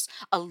perverse.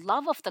 A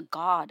love of the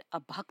God,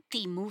 a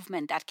bhakti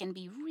movement that can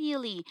be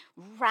really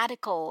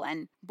radical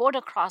and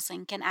border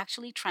crossing can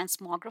actually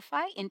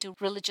transmogrify into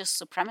religious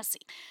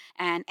supremacy.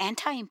 And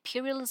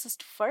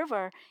anti-imperialist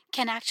fervor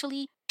can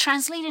actually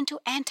translate into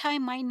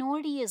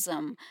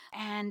anti-minorityism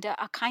and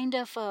a kind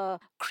of a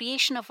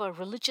creation of a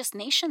religious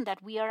nation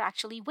that we are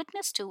actually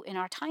witness to in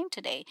our time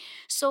today.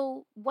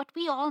 So what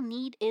we all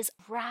need is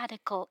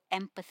radical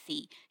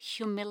empathy,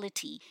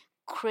 humility,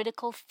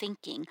 critical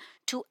thinking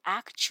to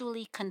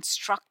actually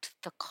construct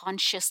the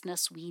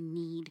consciousness we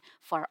need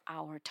for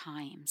our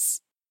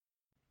times.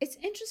 It's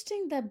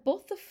interesting that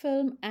both the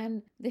film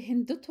and the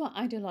Hindutva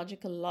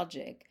ideological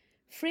logic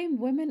frame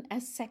women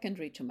as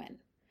secondary to men.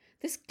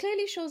 This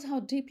clearly shows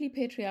how deeply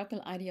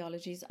patriarchal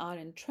ideologies are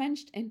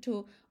entrenched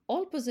into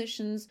all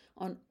positions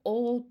on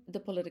all the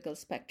political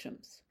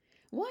spectrums.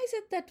 Why is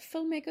it that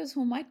filmmakers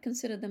who might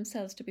consider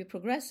themselves to be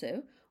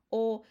progressive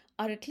or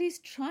are at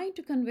least trying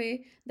to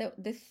convey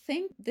that they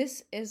think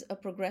this is a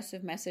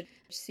progressive message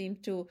seem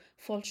to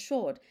fall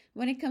short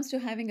when it comes to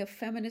having a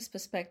feminist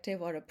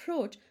perspective or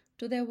approach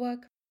to their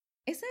work?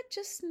 Is that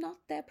just not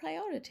their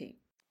priority?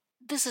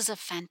 This is a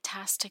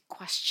fantastic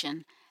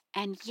question.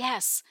 And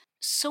yes,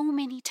 so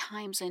many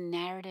times in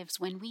narratives,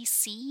 when we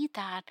see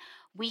that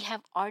we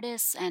have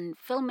artists and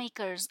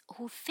filmmakers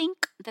who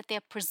think that they're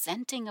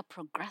presenting a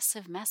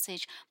progressive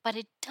message, but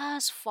it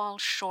does fall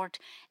short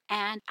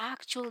and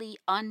actually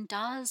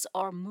undoes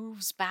or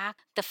moves back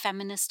the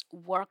feminist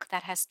work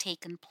that has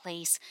taken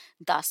place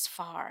thus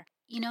far.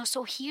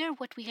 So here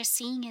what we are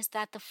seeing is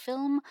that the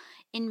film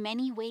in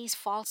many ways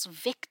falls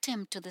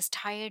victim to this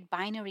tired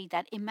binary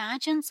that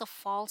imagines a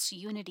false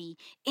unity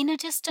in a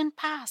distant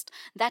past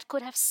that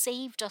could have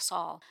saved us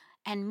all.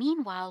 And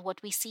meanwhile,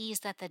 what we see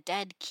is that the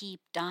dead keep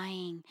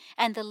dying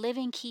and the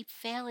living keep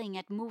failing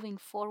at moving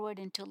forward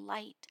into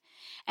light.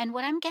 And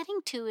what I'm getting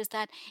to is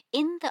that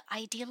in the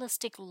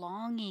idealistic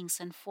longings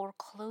and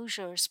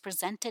foreclosures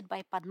presented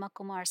by Padma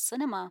Kumar's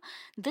cinema,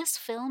 this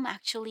film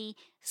actually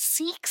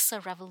seeks a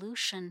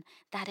revolution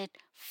that it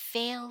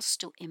fails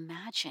to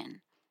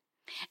imagine.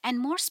 And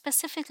more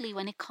specifically,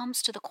 when it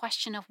comes to the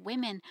question of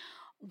women,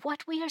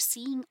 what we are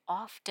seeing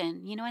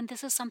often, and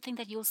this is something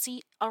that you'll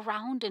see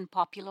around in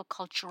popular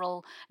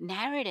cultural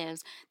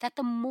narratives, that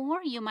the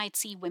more you might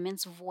see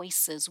women's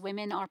voices,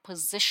 women are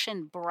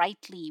positioned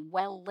brightly,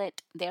 well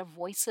lit, their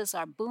voices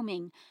are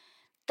booming,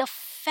 the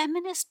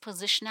feminist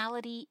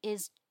positionality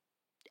is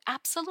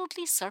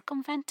absolutely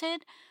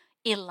circumvented,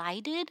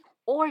 elided,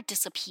 or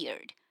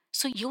disappeared.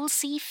 So you'll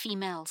see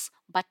females,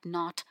 but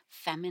not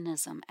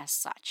feminism as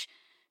such.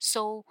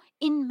 So,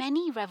 in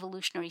many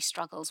revolutionary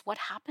struggles,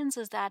 what happens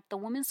is that the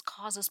woman's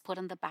cause is put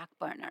on the back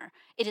burner.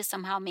 It is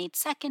somehow made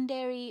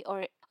secondary,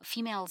 or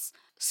females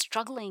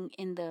struggling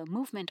in the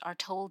movement are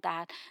told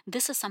that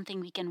this is something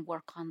we can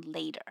work on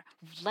later.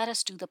 Let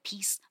us do the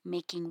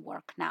peacemaking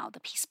work now, the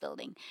peace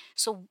building.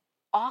 So,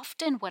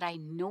 often what I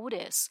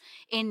notice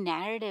in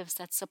narratives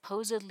that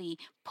supposedly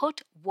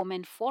put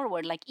women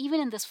forward, like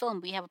even in this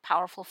film, we have a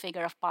powerful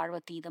figure of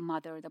Parvati, the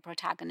mother, the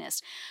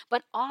protagonist,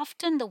 but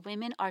often the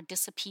women are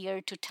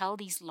disappeared to tell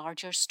these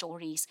larger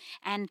stories,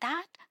 and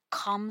that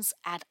comes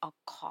at a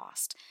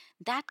cost.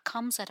 That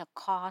comes at a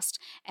cost,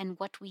 and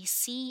what we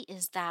see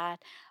is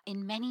that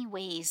in many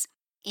ways,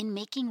 in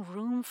making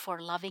room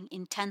for loving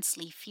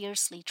intensely,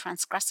 fiercely,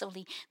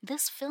 transgressively,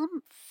 this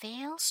film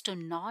fails to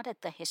nod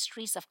at the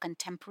histories of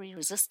contemporary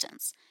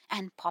resistance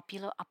and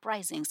popular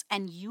uprisings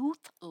and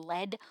youth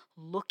led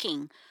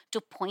looking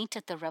to point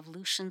at the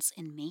revolutions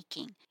in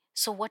making.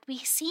 So, what we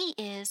see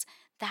is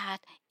that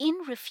in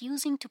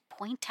refusing to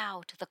point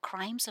out the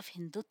crimes of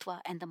Hindutva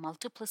and the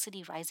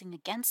multiplicity rising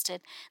against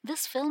it,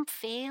 this film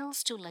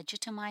fails to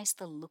legitimize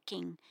the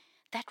looking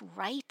that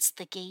rights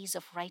the gaze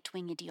of right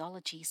wing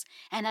ideologies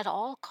and at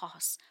all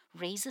costs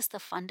raises the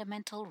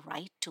fundamental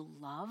right to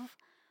love,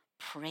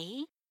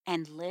 pray,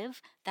 and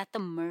live that the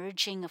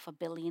merging of a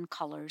billion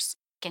colors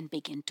can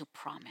begin to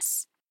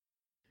promise.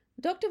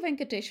 Dr.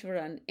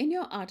 Venkateswaran, in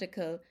your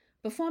article,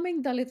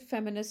 Performing Dalit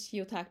Feminist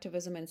Youth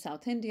Activism in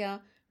South India,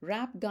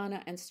 Rap,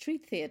 Ghana, and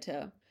Street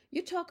Theatre,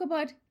 you talk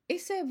about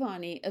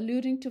Isai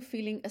alluding to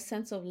feeling a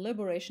sense of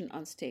liberation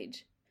on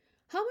stage.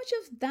 How much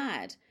of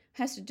that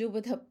has to do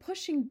with her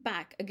pushing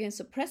back against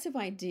oppressive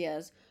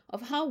ideas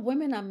of how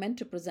women are meant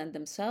to present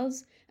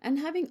themselves and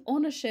having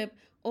ownership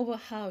over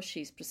how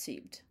she's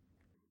perceived?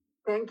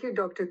 Thank you,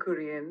 Dr.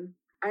 Kurian.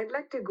 I'd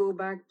like to go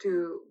back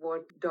to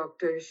what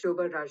Dr.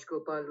 Shoba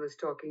Rajgopal was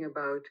talking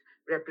about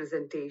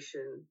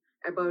representation,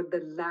 about the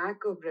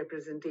lack of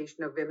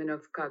representation of women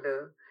of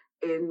color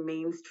in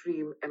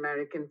mainstream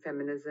American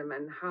feminism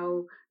and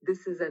how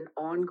this is an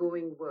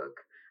ongoing work.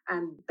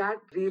 And that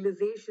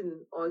realization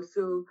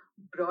also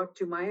brought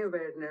to my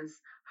awareness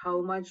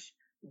how much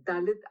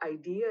Dalit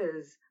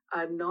ideas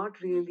are not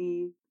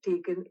really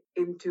taken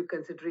into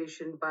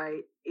consideration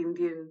by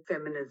Indian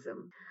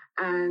feminism.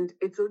 And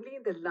it's only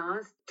in the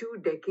last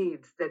 2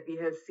 decades that we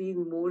have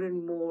seen more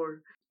and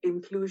more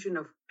inclusion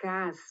of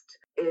caste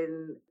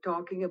in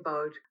talking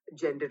about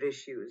gender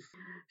issues.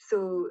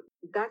 So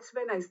that's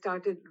when I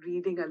started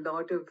reading a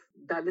lot of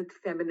Dalit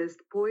feminist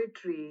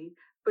poetry,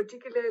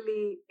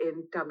 particularly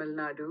in Tamil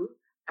Nadu.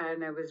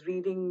 And I was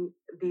reading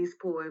these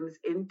poems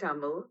in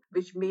Tamil,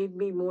 which made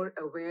me more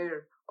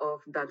aware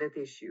of Dalit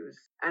issues.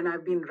 And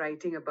I've been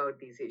writing about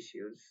these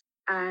issues.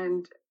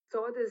 And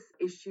saw this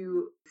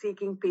issue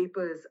seeking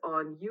papers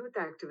on youth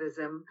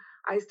activism,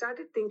 I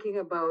started thinking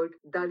about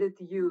Dalit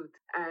youth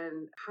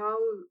and how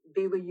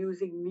they were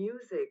using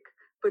music,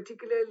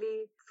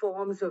 particularly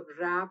forms of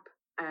rap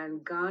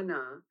and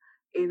Ghana,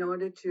 in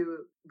order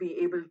to be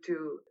able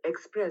to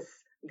express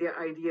their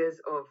ideas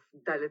of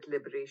Dalit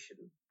liberation.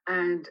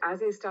 And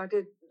as I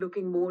started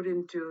looking more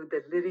into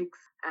the lyrics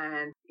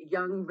and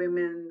young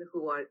women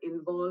who are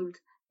involved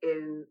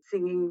in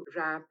singing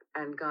rap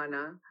and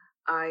Ghana,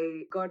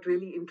 I got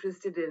really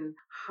interested in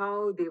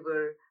how they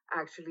were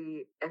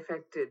actually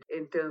affected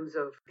in terms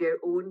of their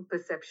own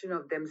perception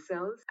of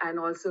themselves and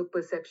also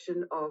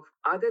perception of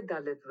other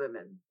Dalit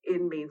women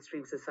in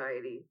mainstream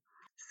society.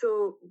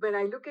 So when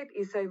I look at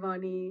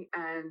Isaivani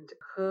and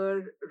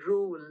her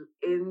role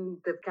in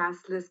the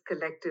Castless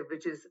Collective,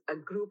 which is a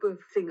group of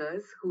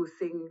singers who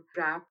sing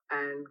rap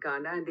and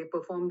Ghana, and they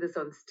perform this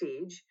on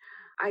stage,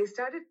 I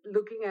started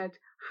looking at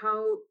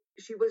how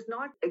she was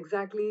not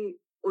exactly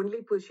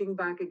only pushing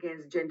back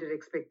against gender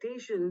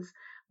expectations,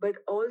 but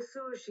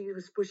also she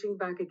was pushing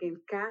back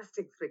against caste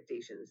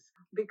expectations.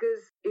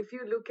 Because if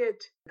you look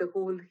at the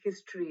whole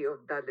history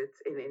of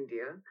Dalits in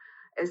India,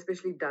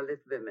 especially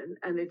Dalit women,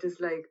 and it is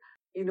like,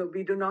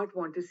 we do not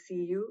want to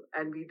see you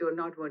and we do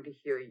not want to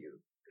hear you,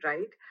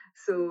 right?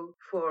 So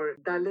for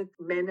Dalit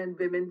men and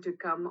women to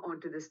come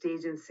onto the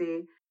stage and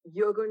say,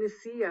 you're going to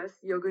see us,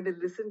 you're going to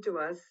listen to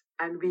us,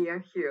 and we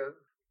are here.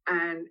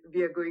 And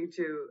we are going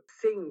to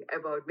sing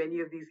about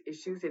many of these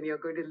issues and you're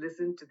going to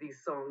listen to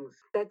these songs.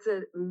 That's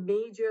a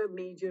major,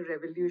 major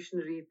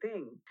revolutionary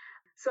thing.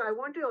 So I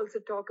want to also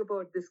talk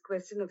about this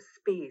question of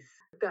space.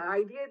 The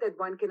idea that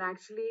one can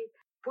actually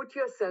put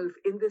yourself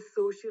in this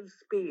social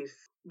space,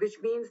 which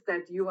means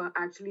that you are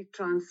actually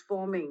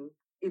transforming,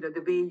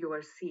 the way you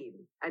are seen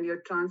and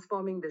you're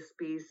transforming the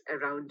space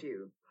around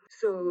you.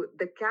 So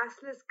the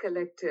Castless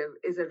Collective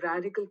is a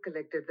radical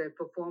collective that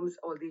performs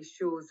all these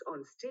shows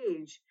on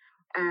stage.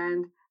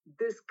 And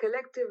this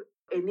collective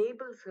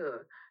enables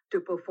her to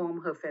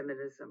perform her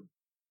feminism.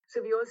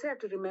 So we also have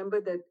to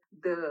remember that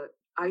the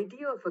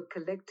idea of a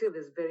collective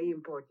is very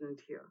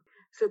important here.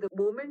 So the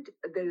moment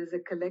there is a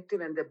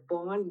collective and the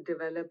bond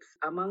develops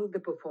among the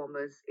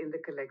performers in the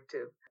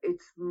collective,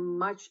 it's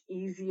much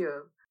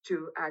easier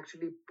to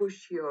actually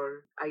push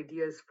your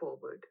ideas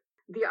forward.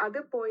 The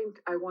other point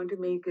I want to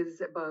make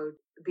is about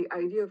the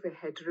idea of a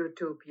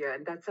heterotopia,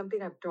 and that's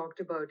something I've talked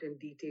about in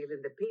detail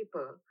in the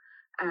paper.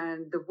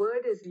 And the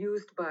word is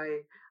used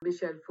by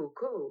Michel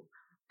Foucault,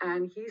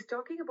 and he's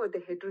talking about the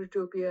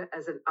heterotopia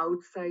as an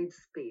outside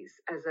space,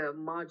 as a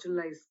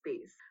marginalized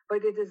space.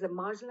 But it is a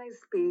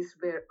marginalized space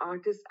where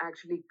artists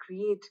actually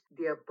create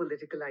their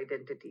political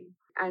identity.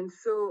 And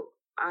so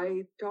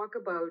I talk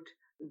about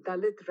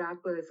Dalit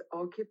rappers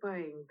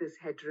occupying this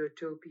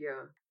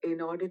heterotopia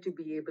in order to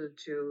be able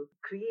to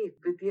create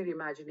with their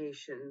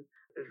imagination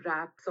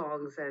rap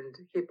songs and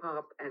hip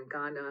hop and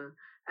Ghana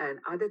and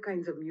other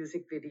kinds of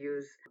music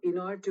videos in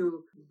order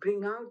to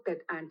bring out that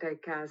anti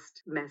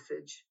caste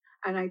message.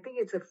 And I think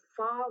it's a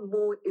far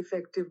more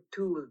effective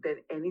tool than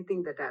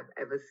anything that I've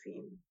ever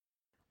seen.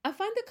 I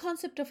find the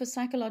concept of a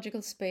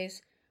psychological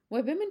space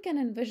where women can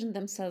envision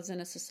themselves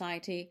in a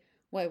society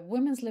where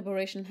women's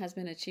liberation has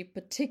been achieved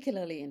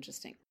particularly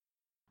interesting.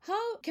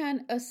 How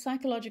can a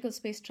psychological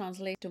space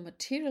translate to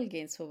material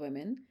gains for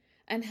women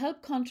and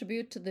help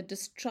contribute to the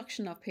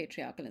destruction of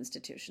patriarchal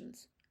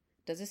institutions?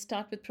 Does it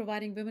start with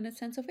providing women a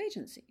sense of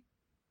agency?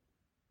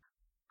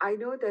 I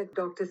know that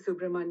Dr.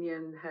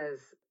 Subramanian has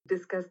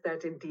discussed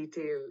that in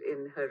detail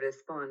in her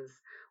response.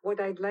 What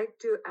I'd like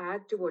to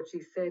add to what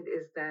she said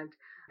is that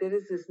there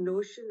is this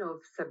notion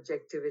of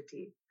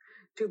subjectivity.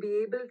 To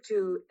be able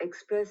to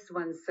express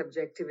one's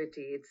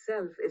subjectivity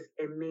itself is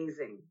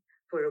amazing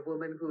for a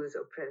woman who is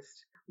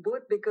oppressed,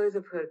 both because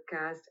of her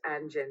caste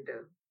and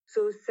gender.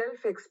 So,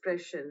 self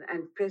expression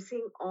and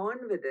pressing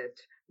on with it,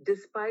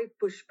 despite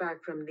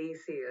pushback from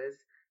naysayers,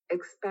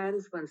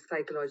 expands one's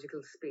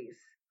psychological space.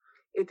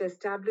 It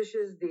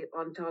establishes the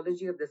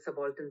ontology of the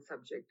subaltern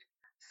subject.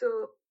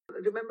 So,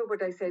 remember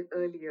what I said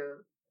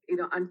earlier,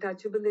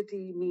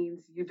 untouchability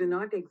means you do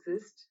not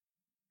exist.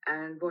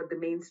 And what the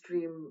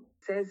mainstream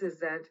says is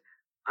that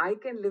I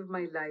can live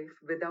my life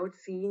without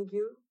seeing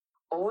you.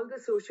 All the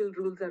social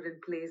rules are in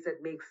place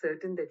that make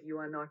certain that you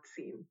are not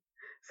seen.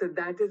 So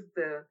that is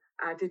the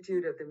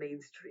attitude of the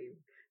mainstream.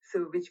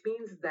 So, which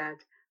means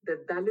that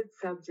the Dalit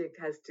subject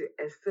has to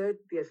assert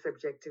their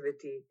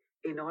subjectivity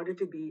in order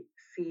to be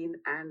seen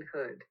and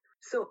heard.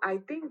 So, I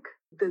think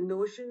the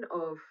notion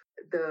of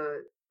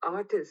the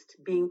artist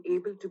being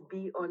able to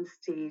be on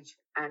stage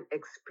and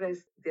express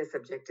their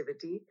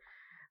subjectivity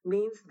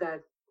means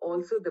that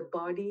also the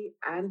body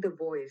and the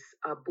voice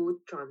are both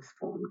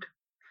transformed.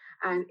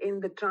 And in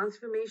the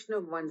transformation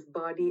of one's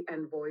body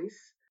and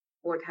voice,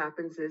 what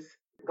happens is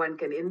one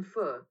can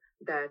infer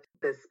that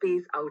the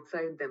space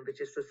outside them,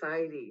 which is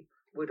society,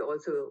 would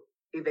also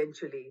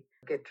eventually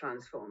get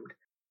transformed.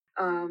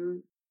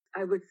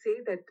 I would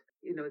say that,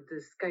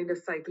 this kind of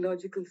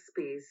psychological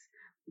space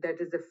that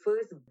is the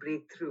first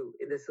breakthrough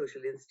in the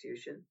social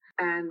institution.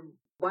 And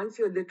once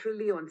you're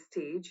literally on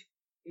stage,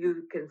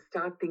 you can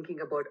start thinking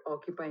about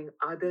occupying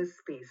other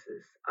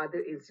spaces, other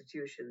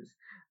institutions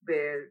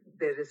where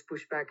there is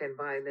pushback and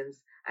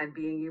violence and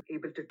being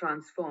able to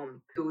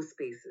transform those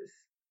spaces.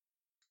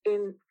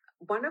 In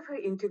one of her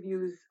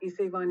interviews,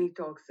 Isevani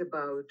talks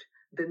about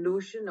the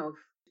notion of,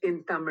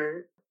 in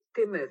Tamil,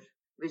 timir,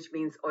 which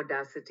means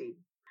audacity.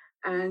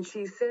 And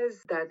she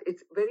says that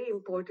it's very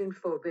important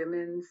for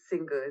women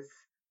singers,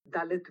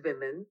 Dalit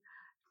women,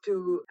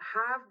 to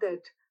have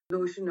that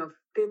notion of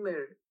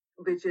timir,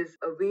 which is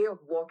a way of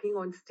walking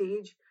on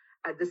stage,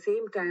 at the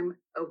same time,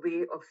 a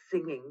way of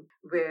singing,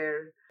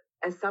 where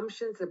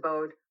assumptions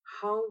about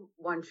how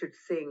one should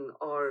sing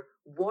or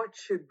what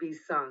should be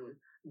sung,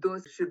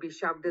 those should be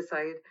shoved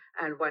aside,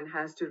 and one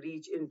has to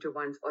reach into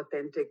one's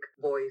authentic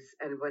voice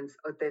and one's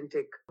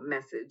authentic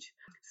message.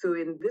 So,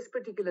 in this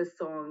particular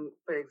song,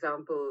 for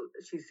example,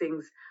 she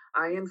sings,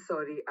 I am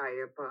sorry,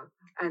 Ayappa.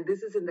 And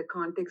this is in the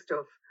context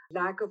of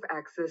lack of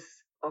access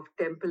of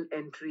temple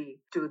entry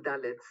to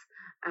Dalits.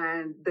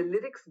 And the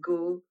lyrics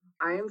go,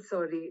 I am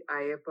sorry,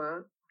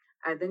 Ayappa.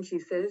 And then she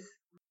says,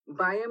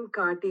 Bayam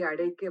Kati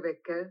Adekke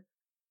Vekka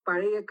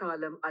Paraya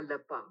Kalam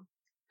Allappa,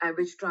 and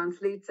which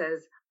translates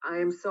as, I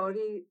am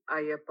sorry,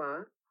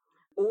 Ayappa.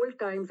 Old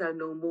times are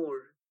no more.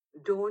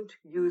 Don't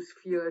use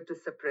fear to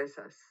suppress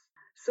us.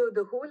 So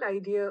the whole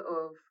idea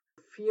of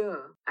fear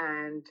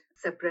and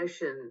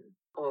suppression,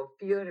 or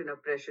fear and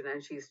oppression,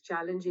 and she's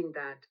challenging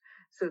that.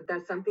 So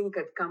that's something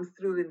that comes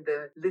through in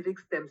the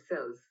lyrics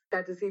themselves.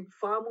 That is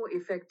far more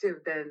effective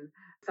than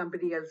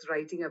somebody else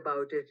writing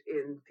about it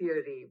in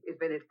theory.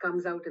 When it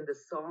comes out in the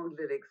song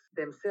lyrics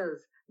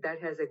themselves, that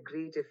has a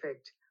great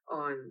effect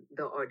on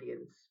the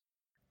audience.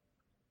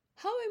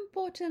 How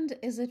important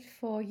is it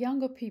for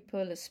younger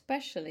people,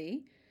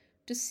 especially,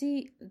 to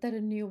see that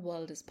a new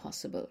world is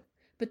possible,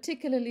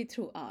 particularly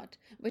through art,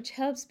 which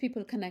helps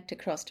people connect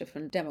across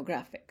different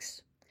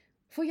demographics?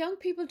 For young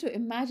people to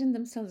imagine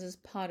themselves as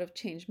part of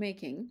change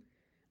making,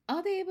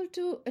 are they able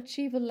to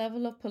achieve a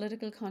level of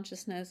political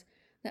consciousness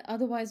that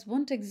otherwise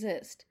wouldn't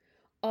exist,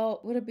 or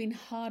would have been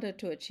harder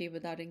to achieve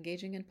without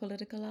engaging in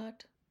political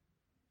art?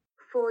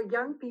 For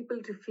young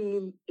people to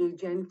feel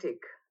agentic,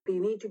 they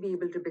need to be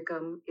able to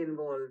become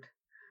involved.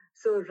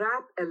 So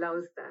rap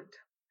allows that.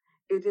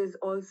 It is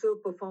also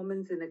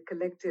performance in a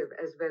collective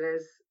as well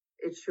as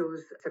it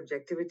shows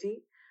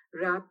subjectivity.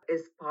 Rap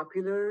is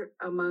popular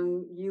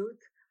among youth.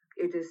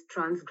 It is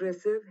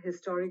transgressive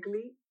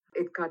historically.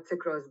 It cuts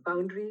across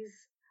boundaries.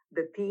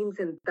 The themes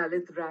in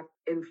Dalit rap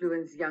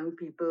influence young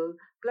people,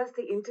 plus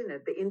the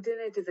internet. The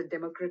internet is a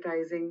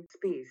democratizing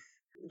space.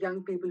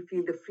 Young people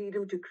feel the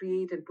freedom to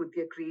create and put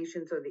their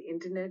creations on the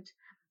internet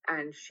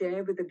and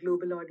share with the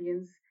global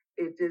audience.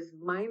 It is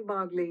mind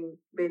boggling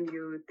when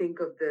you think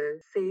of the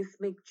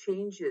seismic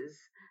changes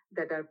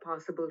that are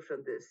possible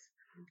from this.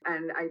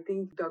 And I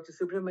think Dr.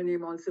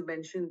 Subramanian also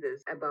mentioned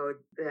this about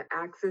the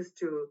access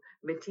to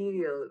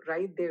material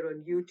right there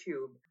on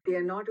YouTube. They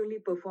are not only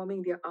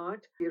performing their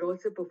art, they're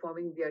also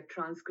performing their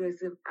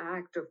transgressive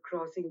act of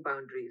crossing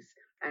boundaries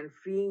and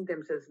freeing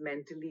themselves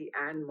mentally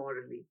and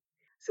morally.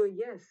 So,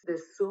 yes,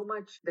 there's so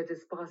much that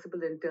is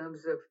possible in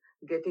terms of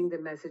getting the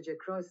message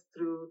across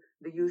through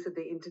the use of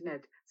the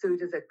internet. So,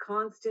 it is a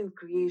constant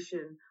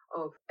creation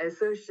of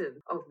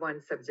assertion of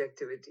one's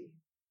subjectivity.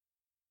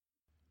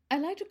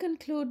 I'd like to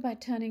conclude by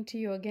turning to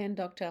you again,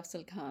 Dr.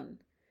 Afzal-Khan.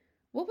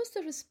 What was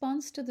the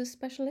response to this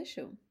special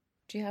issue?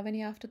 Do you have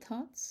any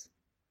afterthoughts?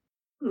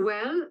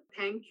 Well,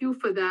 thank you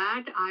for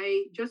that.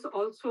 I just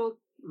also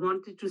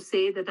wanted to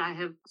say that I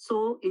have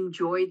so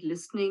enjoyed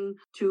listening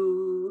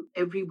to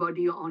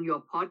everybody on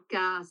your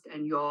podcast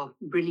and your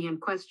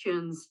brilliant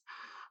questions.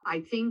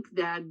 I think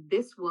that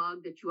this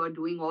work that you are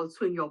doing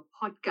also in your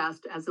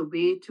podcast as a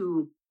way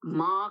to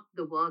mark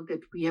the work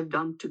that we have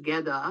done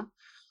together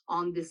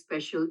on this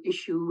special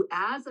issue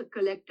as a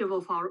collective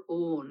of our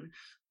own.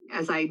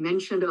 As I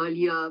mentioned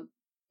earlier,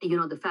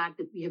 the fact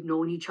that we have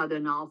known each other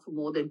now for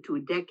more than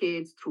 2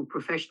 decades through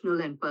professional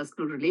and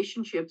personal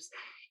relationships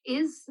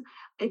is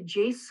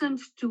adjacent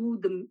to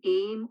the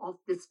aim of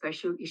this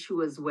special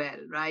issue as well,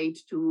 right?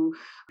 To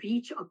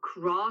reach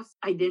across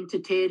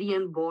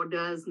identitarian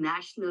borders,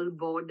 national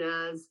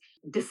borders,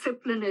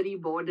 disciplinary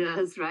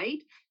borders,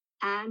 right?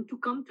 And to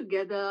come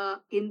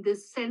together in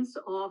this sense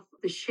of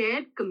the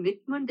shared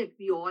commitment that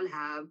we all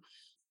have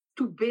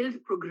to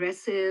build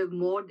progressive,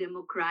 more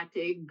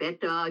democratic,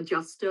 better,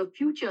 juster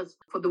futures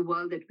for the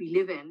world that we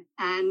live in.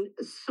 And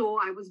so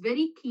I was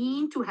very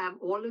keen to have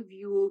all of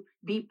you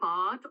be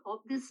part of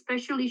this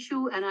special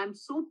issue. And I'm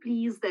so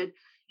pleased that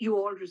you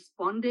all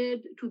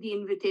responded to the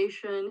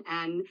invitation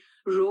and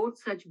wrote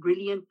such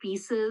brilliant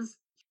pieces.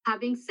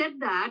 Having said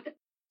that,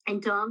 in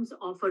terms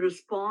of a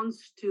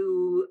response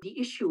to the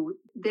issue,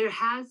 there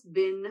has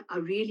been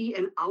really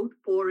an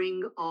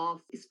outpouring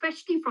of,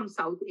 especially from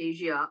South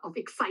Asia, of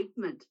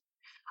excitement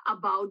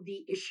about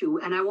the issue.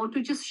 And I want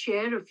to just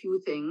share a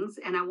few things.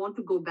 And I want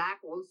to go back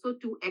also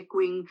to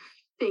echoing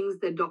things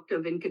that Dr.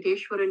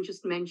 Venkateswaran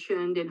just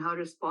mentioned in her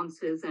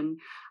responses and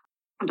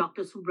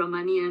Dr.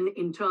 Subramanian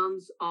in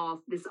terms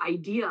of this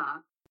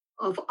idea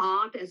of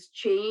art as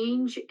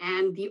change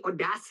and the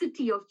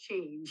audacity of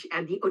change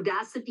and the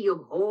audacity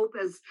of hope,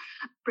 as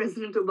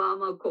President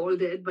Obama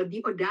called it, but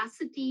the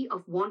audacity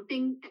of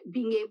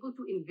being able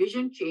to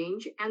envision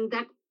change, and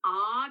that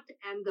art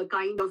and the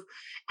kind of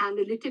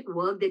analytic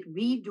work that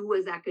we do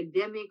as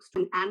academics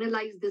to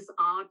analyze this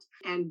art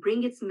and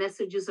bring its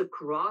messages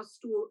across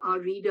to our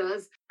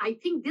readers, I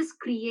think this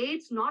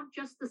creates not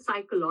just the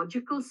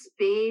psychological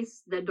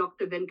space that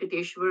Dr.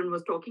 Venkateswaran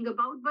was talking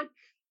about, but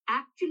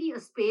actually a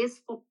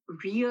space for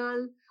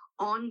real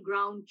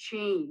on-ground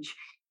change.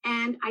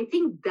 And I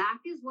think that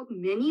is what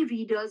many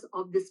readers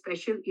of this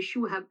special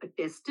issue have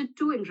attested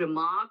to in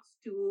remarks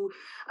to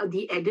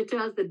the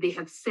editors that they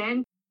have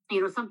sent.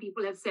 Some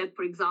people have said,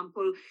 for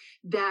example,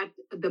 that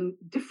the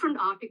different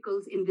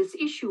articles in this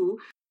issue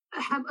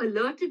have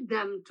alerted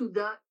them to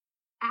the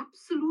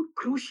absolute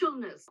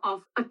crucialness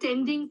of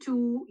attending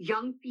to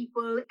young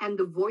people and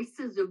the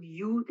voices of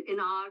youth in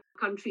our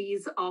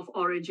countries of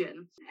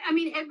origin. I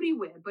mean,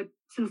 everywhere, but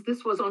since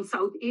this was on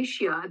South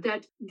Asia,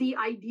 that the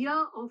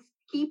idea of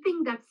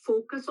keeping that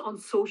focus on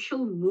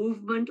social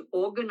movement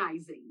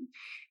organizing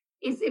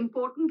is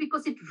important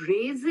because it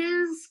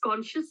raises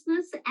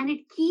consciousness and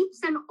it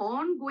keeps an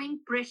ongoing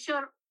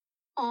pressure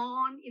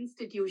on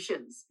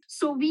institutions.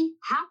 So we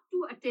have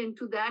to attend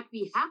to that.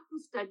 We have to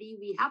study.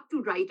 We have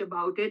to write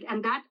about it.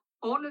 And that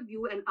all of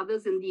you and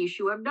others in the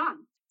issue have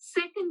done.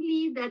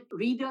 Secondly, that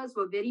readers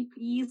were very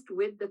pleased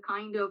with the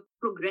kind of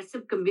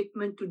progressive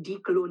commitment to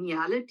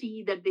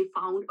decoloniality that they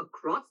found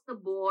across the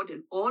board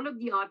in all of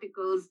the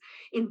articles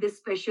in this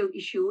special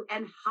issue,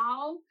 and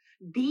how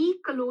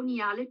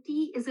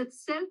decoloniality is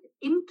itself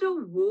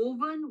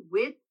interwoven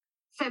with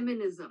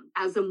feminism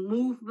as a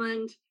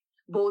movement,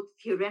 both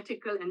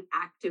theoretical and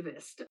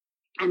activist,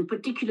 and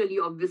particularly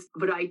of this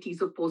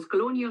varieties of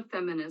post-colonial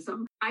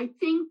feminism. I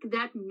think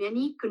that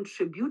many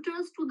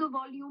contributors to the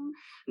volume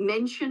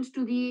mentioned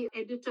to the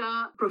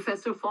editor,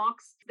 Professor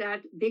Fox,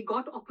 that they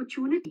got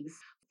opportunities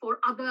for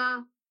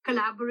other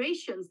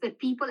collaborations, that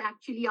people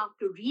actually,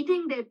 after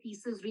reading their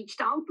pieces, reached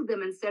out to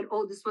them and said,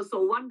 oh, this was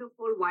so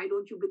wonderful. Why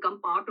don't you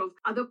become part of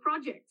other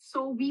projects?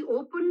 So we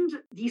opened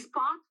these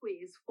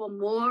pathways for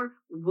more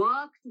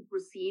work to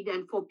proceed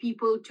and for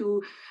people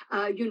to,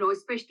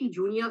 especially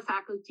junior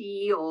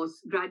faculty or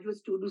graduate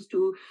students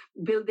to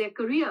build their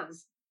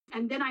careers.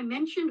 And then I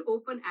mentioned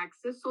open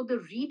access. So the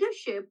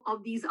readership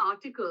of these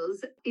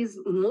articles is,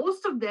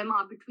 most of them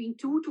are between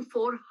 200 to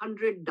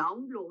 400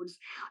 downloads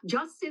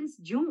just since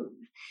June.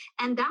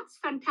 And that's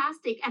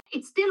fantastic. And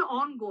it's still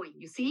ongoing,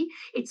 you see.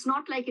 It's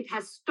not like it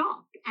has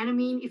stopped. And I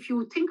mean, if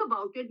you think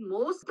about it,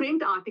 most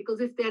print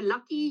articles, if they're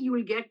lucky, you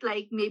will get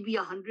like maybe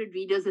 100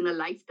 readers in a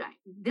lifetime.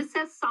 This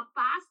has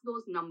surpassed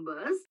those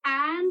numbers.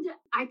 And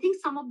I think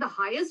some of the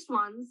highest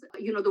ones,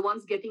 the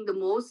ones getting the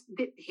most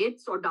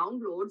hits or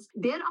downloads,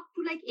 they're up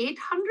to like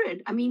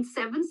 800. I mean,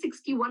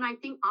 761, I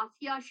think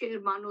Afia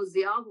Shermano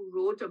Zia, who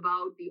wrote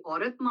about the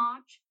Aurat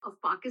March of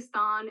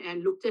Pakistan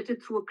and looked at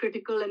it through a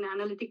critical and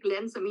analytic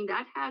lens, I mean,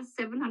 that has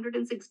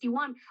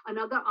 761.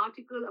 Another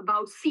article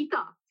about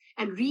Sita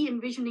and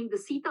re-envisioning the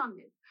Sita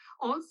myth,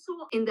 also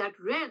in that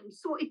realm.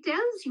 So it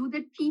tells you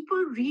that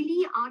people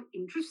really are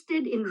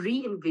interested in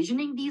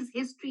re-envisioning these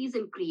histories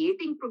and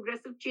creating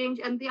progressive change,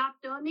 and they are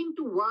turning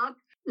to work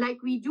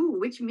like we do,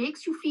 which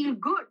makes you feel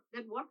good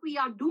that what we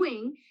are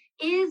doing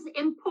is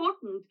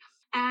important.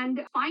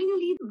 And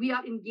finally, we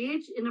are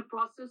engaged in a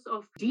process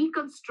of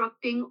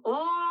deconstructing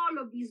all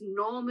of these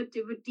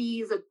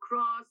normativities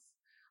across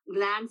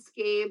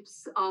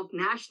landscapes of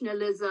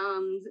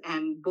nationalisms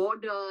and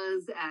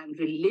borders and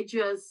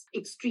religious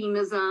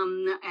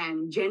extremism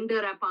and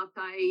gender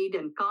apartheid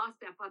and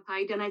caste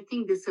apartheid. And I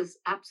think this is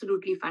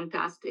absolutely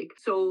fantastic.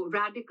 So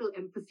radical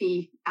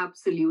empathy,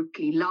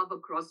 absolutely. Love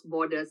across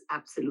borders,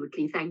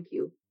 absolutely. Thank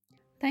you.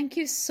 Thank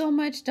you so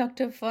much,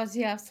 Dr.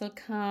 Fawzia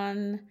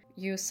Afzal-Khan.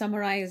 You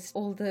summarized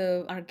all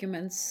the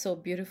arguments so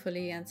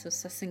beautifully and so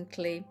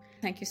succinctly.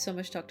 Thank you so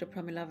much, Dr.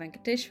 Pramila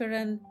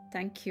Venkateswaran.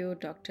 Thank you,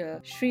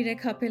 Dr.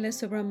 Shreerekha Pillai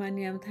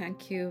Subramanian.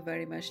 Thank you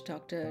very much,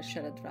 Dr.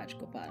 Shoba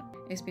Rajgopal.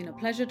 It's been a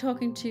pleasure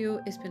talking to you.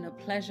 It's been a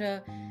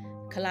pleasure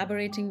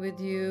collaborating with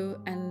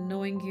you and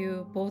knowing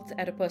you both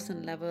at a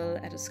personal level,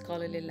 at a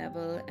scholarly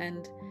level.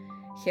 And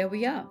here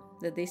we are,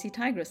 the Desi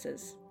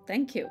Tigresses.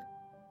 Thank you.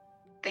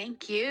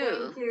 Thank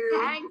you. Thank you.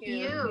 Thank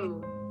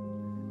you.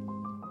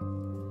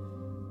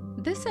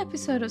 This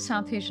episode of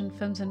South Asian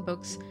Films and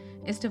Books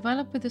is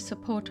developed with the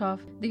support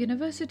of the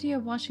University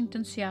of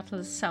Washington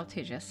Seattle's South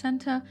Asia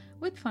Center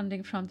with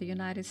funding from the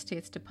United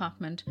States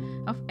Department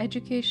of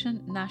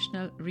Education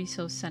National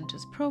Resource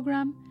Centers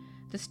Program,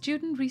 the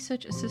Student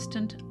Research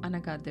Assistant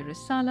Anagat de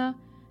Risala,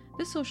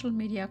 the Social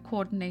Media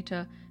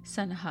Coordinator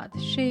Sanahat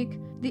Sheikh,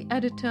 the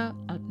Editor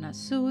Alpna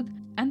Sood,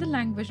 and the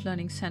Language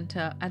Learning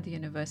Center at the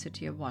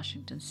University of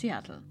Washington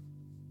Seattle.